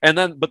 Yeah. And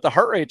then, but the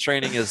heart rate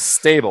training is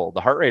stable.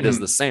 The heart rate is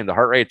the same. The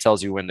heart rate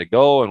tells you when to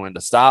go and when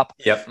to stop.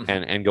 Yep.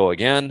 And go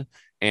again.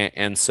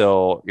 And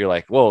so you're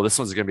like, whoa, this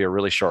one's going to be a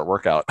really short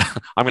workout.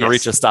 I'm going to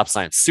reach a stop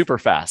sign super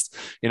fast,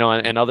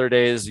 and other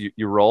days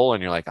you roll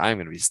and you're like, I'm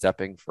going to be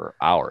stepping for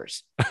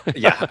hours.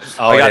 Yeah.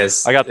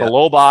 I got the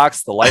low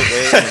box, the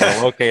lightweight, and the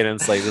low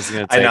cadence. Like, this is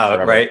going to take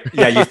forever. Right.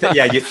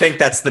 Yeah. You think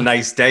that's the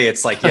nice day.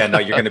 It's like, no,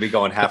 you're going to be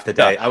going half the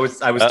day. I was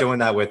doing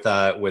that with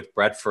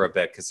Brett for a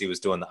bit, because he was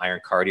doing the iron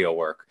cardio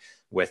work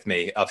with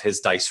me, of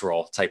his dice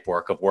roll type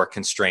work of work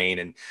constraint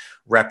and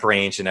rep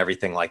range and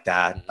everything like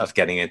that of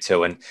getting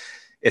into. And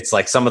it's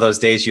like some of those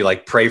days you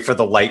pray for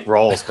the light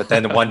rolls, but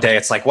then one day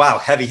it's like, wow,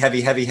 heavy.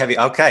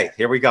 Okay,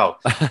 here we go.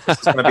 This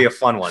is going to be a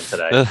fun one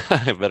today.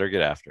 I better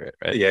get after it.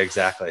 Right. Yeah,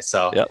 exactly.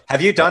 So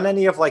have you done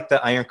any of the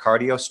iron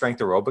cardio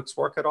strength aerobics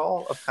work at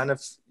all, of kind of,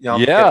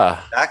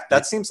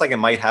 that seems like it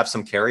might have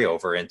some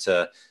carryover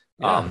into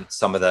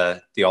some of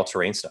the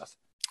all-terrain stuff.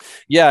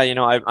 Yeah.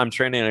 I'm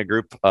training in a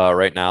group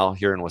right now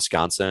here in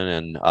Wisconsin,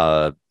 and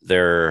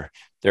they're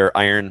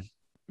iron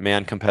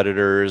man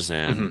competitors,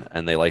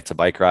 and they like to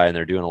bike ride, and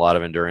they're doing a lot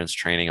of endurance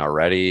training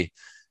already.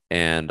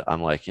 And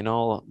I'm like,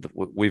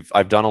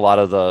 I've done a lot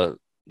of the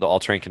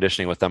all-terrain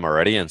conditioning with them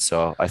already. And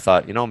so I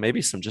thought,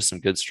 maybe some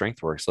good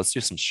strength work. So let's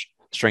do some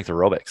strength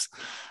aerobics,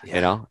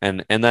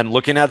 and then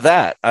looking at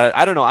that,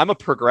 I don't know, I'm a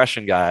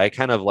progression guy. I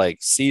kind of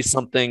see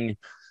something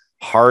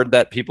hard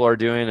that people are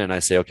doing, and I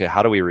say, okay,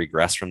 how do we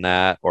regress from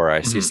that? Or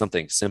I see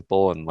something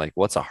simple, and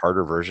what's a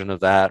harder version of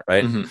that,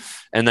 right?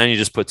 And then you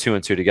just put 2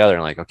 and 2 together,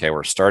 and okay,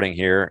 we're starting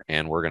here,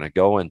 and we're going to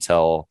go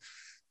until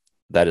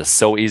that is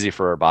so easy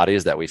for our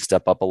bodies that we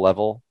step up a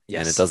level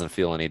and it Yes. doesn't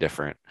feel any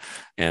different.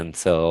 And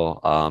so,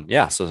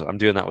 so I'm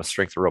doing that with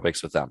strength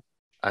aerobics with them.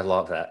 I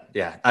love that.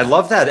 Yeah. I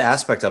love that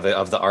aspect of it,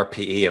 of the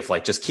RPE, of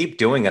like, just keep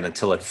doing it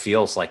until it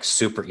feels like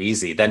super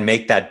easy, then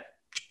make that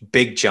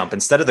big jump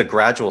instead of the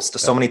gradual.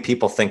 So many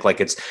people think like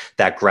it's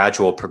that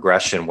gradual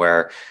progression,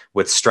 where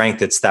with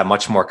strength, it's that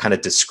much more kind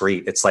of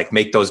discrete. It's like,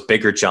 make those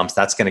bigger jumps.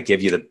 That's going to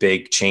give you the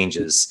big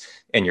changes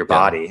in your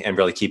body and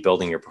really keep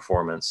building your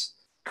performance.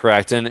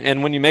 Correct.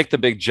 And when you make the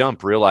big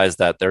jump, realize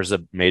that there's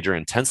a major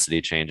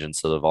intensity change. And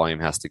so the volume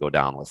has to go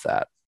down with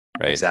that.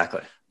 Right.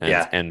 Exactly.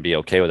 And be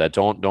okay with that.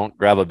 Don't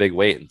grab a big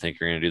weight and think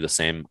you're going to do the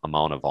same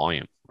amount of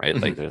volume. Right.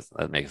 Like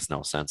that makes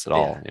no sense at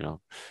all.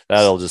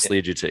 That'll just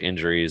lead you to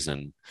injuries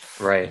and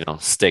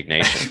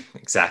stagnation.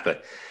 Exactly.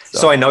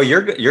 So I know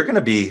you're going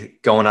to be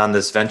going on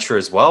this venture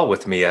as well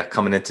with Mia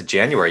coming into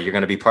January. You're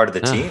going to be part of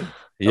the team.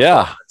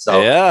 Yeah.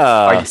 So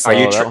yeah.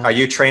 Are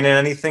you training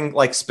anything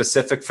like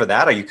specific for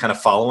that? Are you kind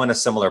of following a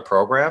similar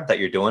program that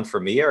you're doing for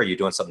Mia, or are you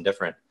doing something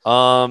different?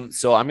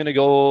 So I'm going to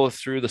go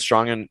through the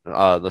strong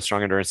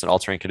endurance and all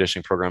terrain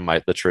conditioning program,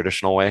 the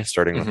traditional way,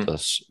 starting with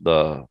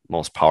the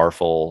most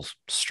powerful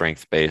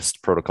strength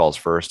based protocols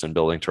first and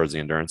building towards the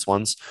endurance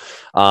ones.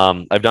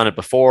 I've done it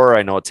before.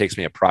 I know it takes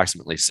me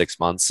approximately 6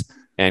 months,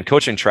 and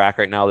coaching track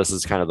right now, this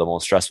is kind of the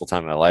most stressful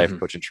time in my life.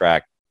 Coaching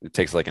track, it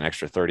takes like an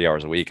extra 30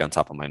 hours a week on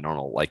top of my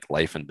normal like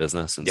life and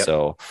business. And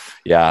so,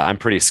 I'm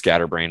pretty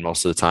scatterbrained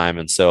most of the time.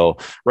 And so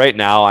right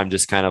now I'm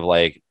just kind of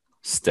like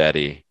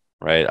steady,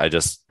 right? I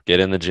just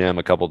get in the gym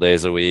a couple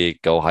days a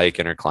week, go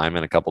hiking or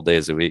climbing a couple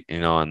days a week,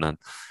 and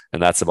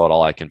that's about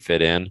all I can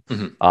fit in.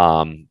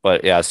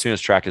 But as soon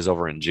as track is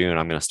over in June,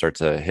 I'm going to start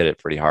to hit it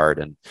pretty hard.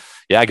 And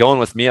going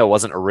with Mia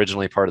wasn't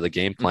originally part of the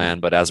game plan,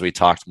 but as we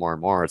talked more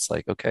and more, it's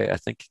like, okay, I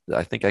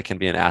think I can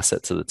be an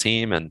asset to the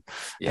team and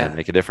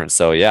make a difference.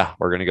 So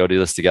we're going to go do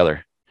this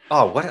together.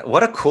 Oh,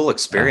 what a cool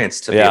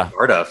experience to be a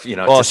part of,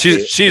 Well,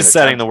 she's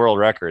setting the world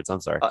records.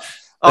 I'm sorry.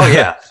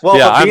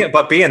 Well,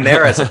 but being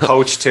there as a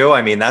coach too,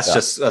 I mean, that's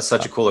just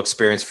such a cool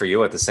experience for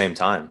you at the same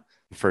time.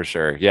 For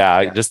sure.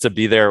 Just to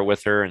be there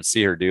with her and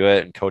see her do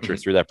it and coach her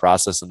through that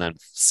process and then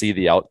see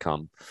the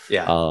outcome.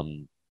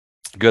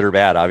 Good or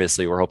bad,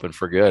 obviously we're hoping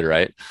for good.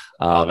 Right.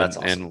 That's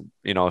awesome. And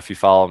if you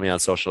follow me on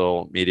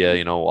social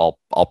media,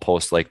 I'll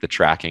post like the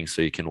tracking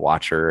so you can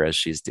watch her as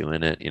she's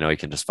doing it. You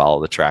can just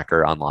follow the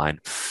tracker online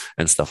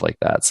and stuff like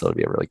that. So it'll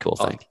be a really cool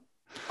thing.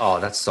 Oh,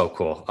 that's so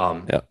cool.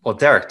 Well,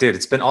 Derek, dude,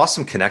 it's been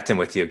awesome connecting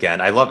with you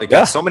again. I love it.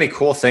 Got so many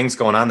cool things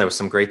going on. There was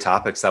some great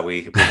topics that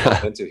we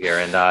went into here.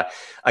 And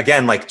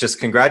again, like, just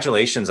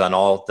congratulations on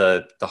all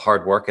the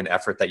hard work and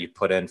effort that you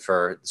put in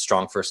for the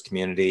Strong First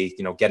community,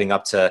 getting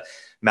up to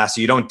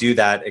master. You don't do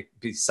that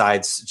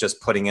besides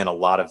just putting in a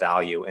lot of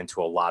value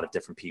into a lot of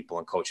different people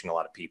and coaching a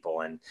lot of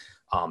people. And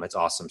it's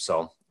awesome.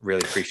 So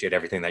really appreciate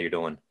everything that you're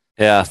doing.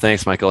 Yeah,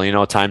 thanks,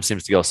 Michael. Time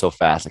seems to go so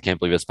fast. I can't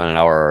believe it's been an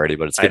hour already,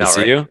 but it's good to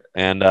see you.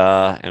 And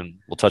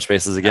we'll touch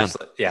bases again.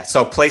 Absolutely. Yeah.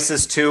 So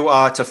places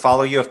to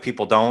follow you if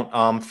people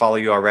don't follow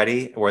you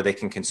already, where they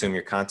can consume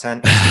your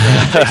content.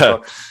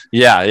 Instagram, Facebook.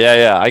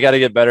 Yeah. I got to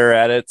get better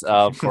at it,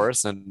 of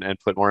course, and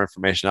put more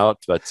information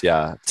out. But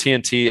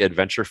TNT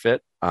Adventure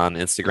Fit on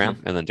Instagram,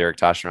 and then Derek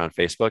Toshner on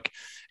Facebook.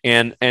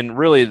 And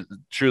really,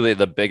 truly,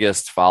 the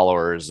biggest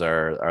followers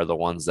are the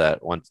ones that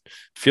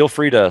feel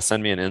free to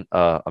send me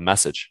a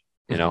message.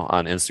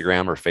 On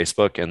Instagram or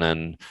Facebook. And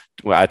then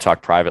I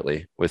talk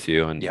privately with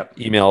you and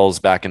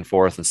emails back and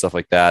forth and stuff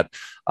like that.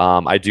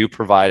 I do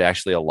provide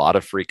actually a lot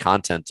of free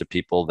content to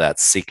people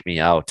that seek me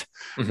out,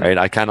 right?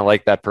 I kind of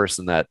like that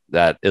person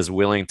that is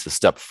willing to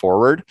step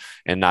forward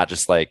and not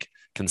just like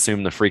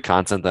consume the free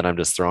content that I'm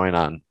just throwing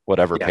on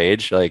whatever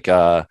page. Like,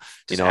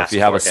 if you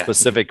have a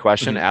specific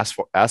question, ask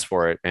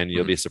for it, and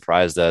you'll be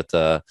surprised at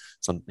I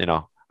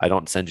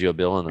don't send you a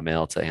bill in the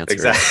mail to answer.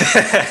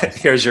 Exactly.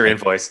 Here's your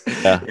invoice.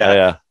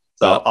 Yeah.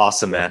 So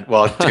awesome, man.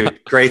 Well,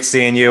 dude, great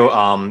seeing you.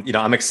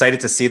 I'm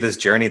excited to see this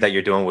journey that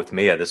you're doing with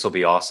Mia. This will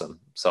be awesome.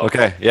 So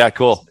okay. Yeah,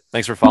 cool.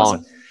 Thanks for following.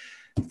 Awesome.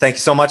 Thank you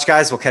so much,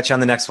 guys. We'll catch you on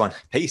the next one.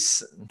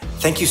 Peace.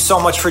 Thank you so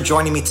much for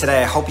joining me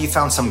today. I hope you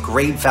found some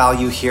great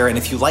value here. And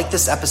if you like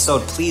this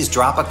episode, please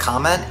drop a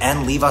comment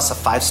and leave us a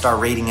 5-star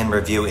rating and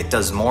review. It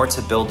does more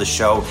to build the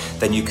show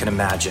than you can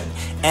imagine.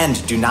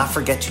 And do not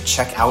forget to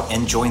check out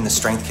and join the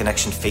Strength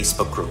Connection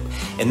Facebook group.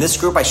 In this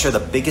group, I share the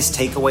biggest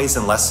takeaways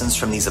and lessons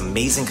from these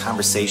amazing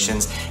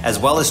conversations, as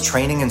well as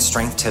training and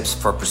strength tips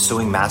for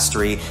pursuing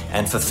mastery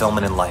and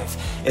fulfillment in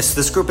life.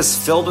 This group is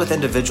filled with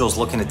individuals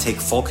looking to take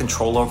full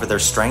control over their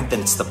strength,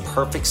 and it's the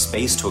perfect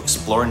space to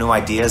explore new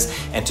ideas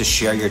and to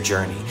share your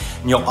journey.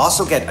 And you'll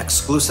also get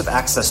exclusive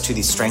access to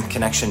these Strength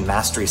Connection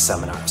Mastery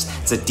Seminars.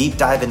 It's a deep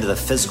dive into the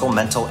physical,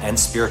 mental, and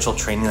spiritual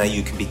training that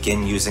you can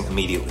begin using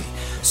immediately.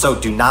 So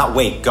do not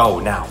wait, go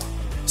now.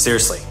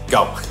 Seriously,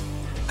 go. All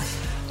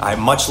right,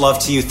 much love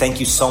to you. Thank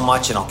you so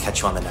much, and I'll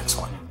catch you on the next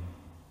one.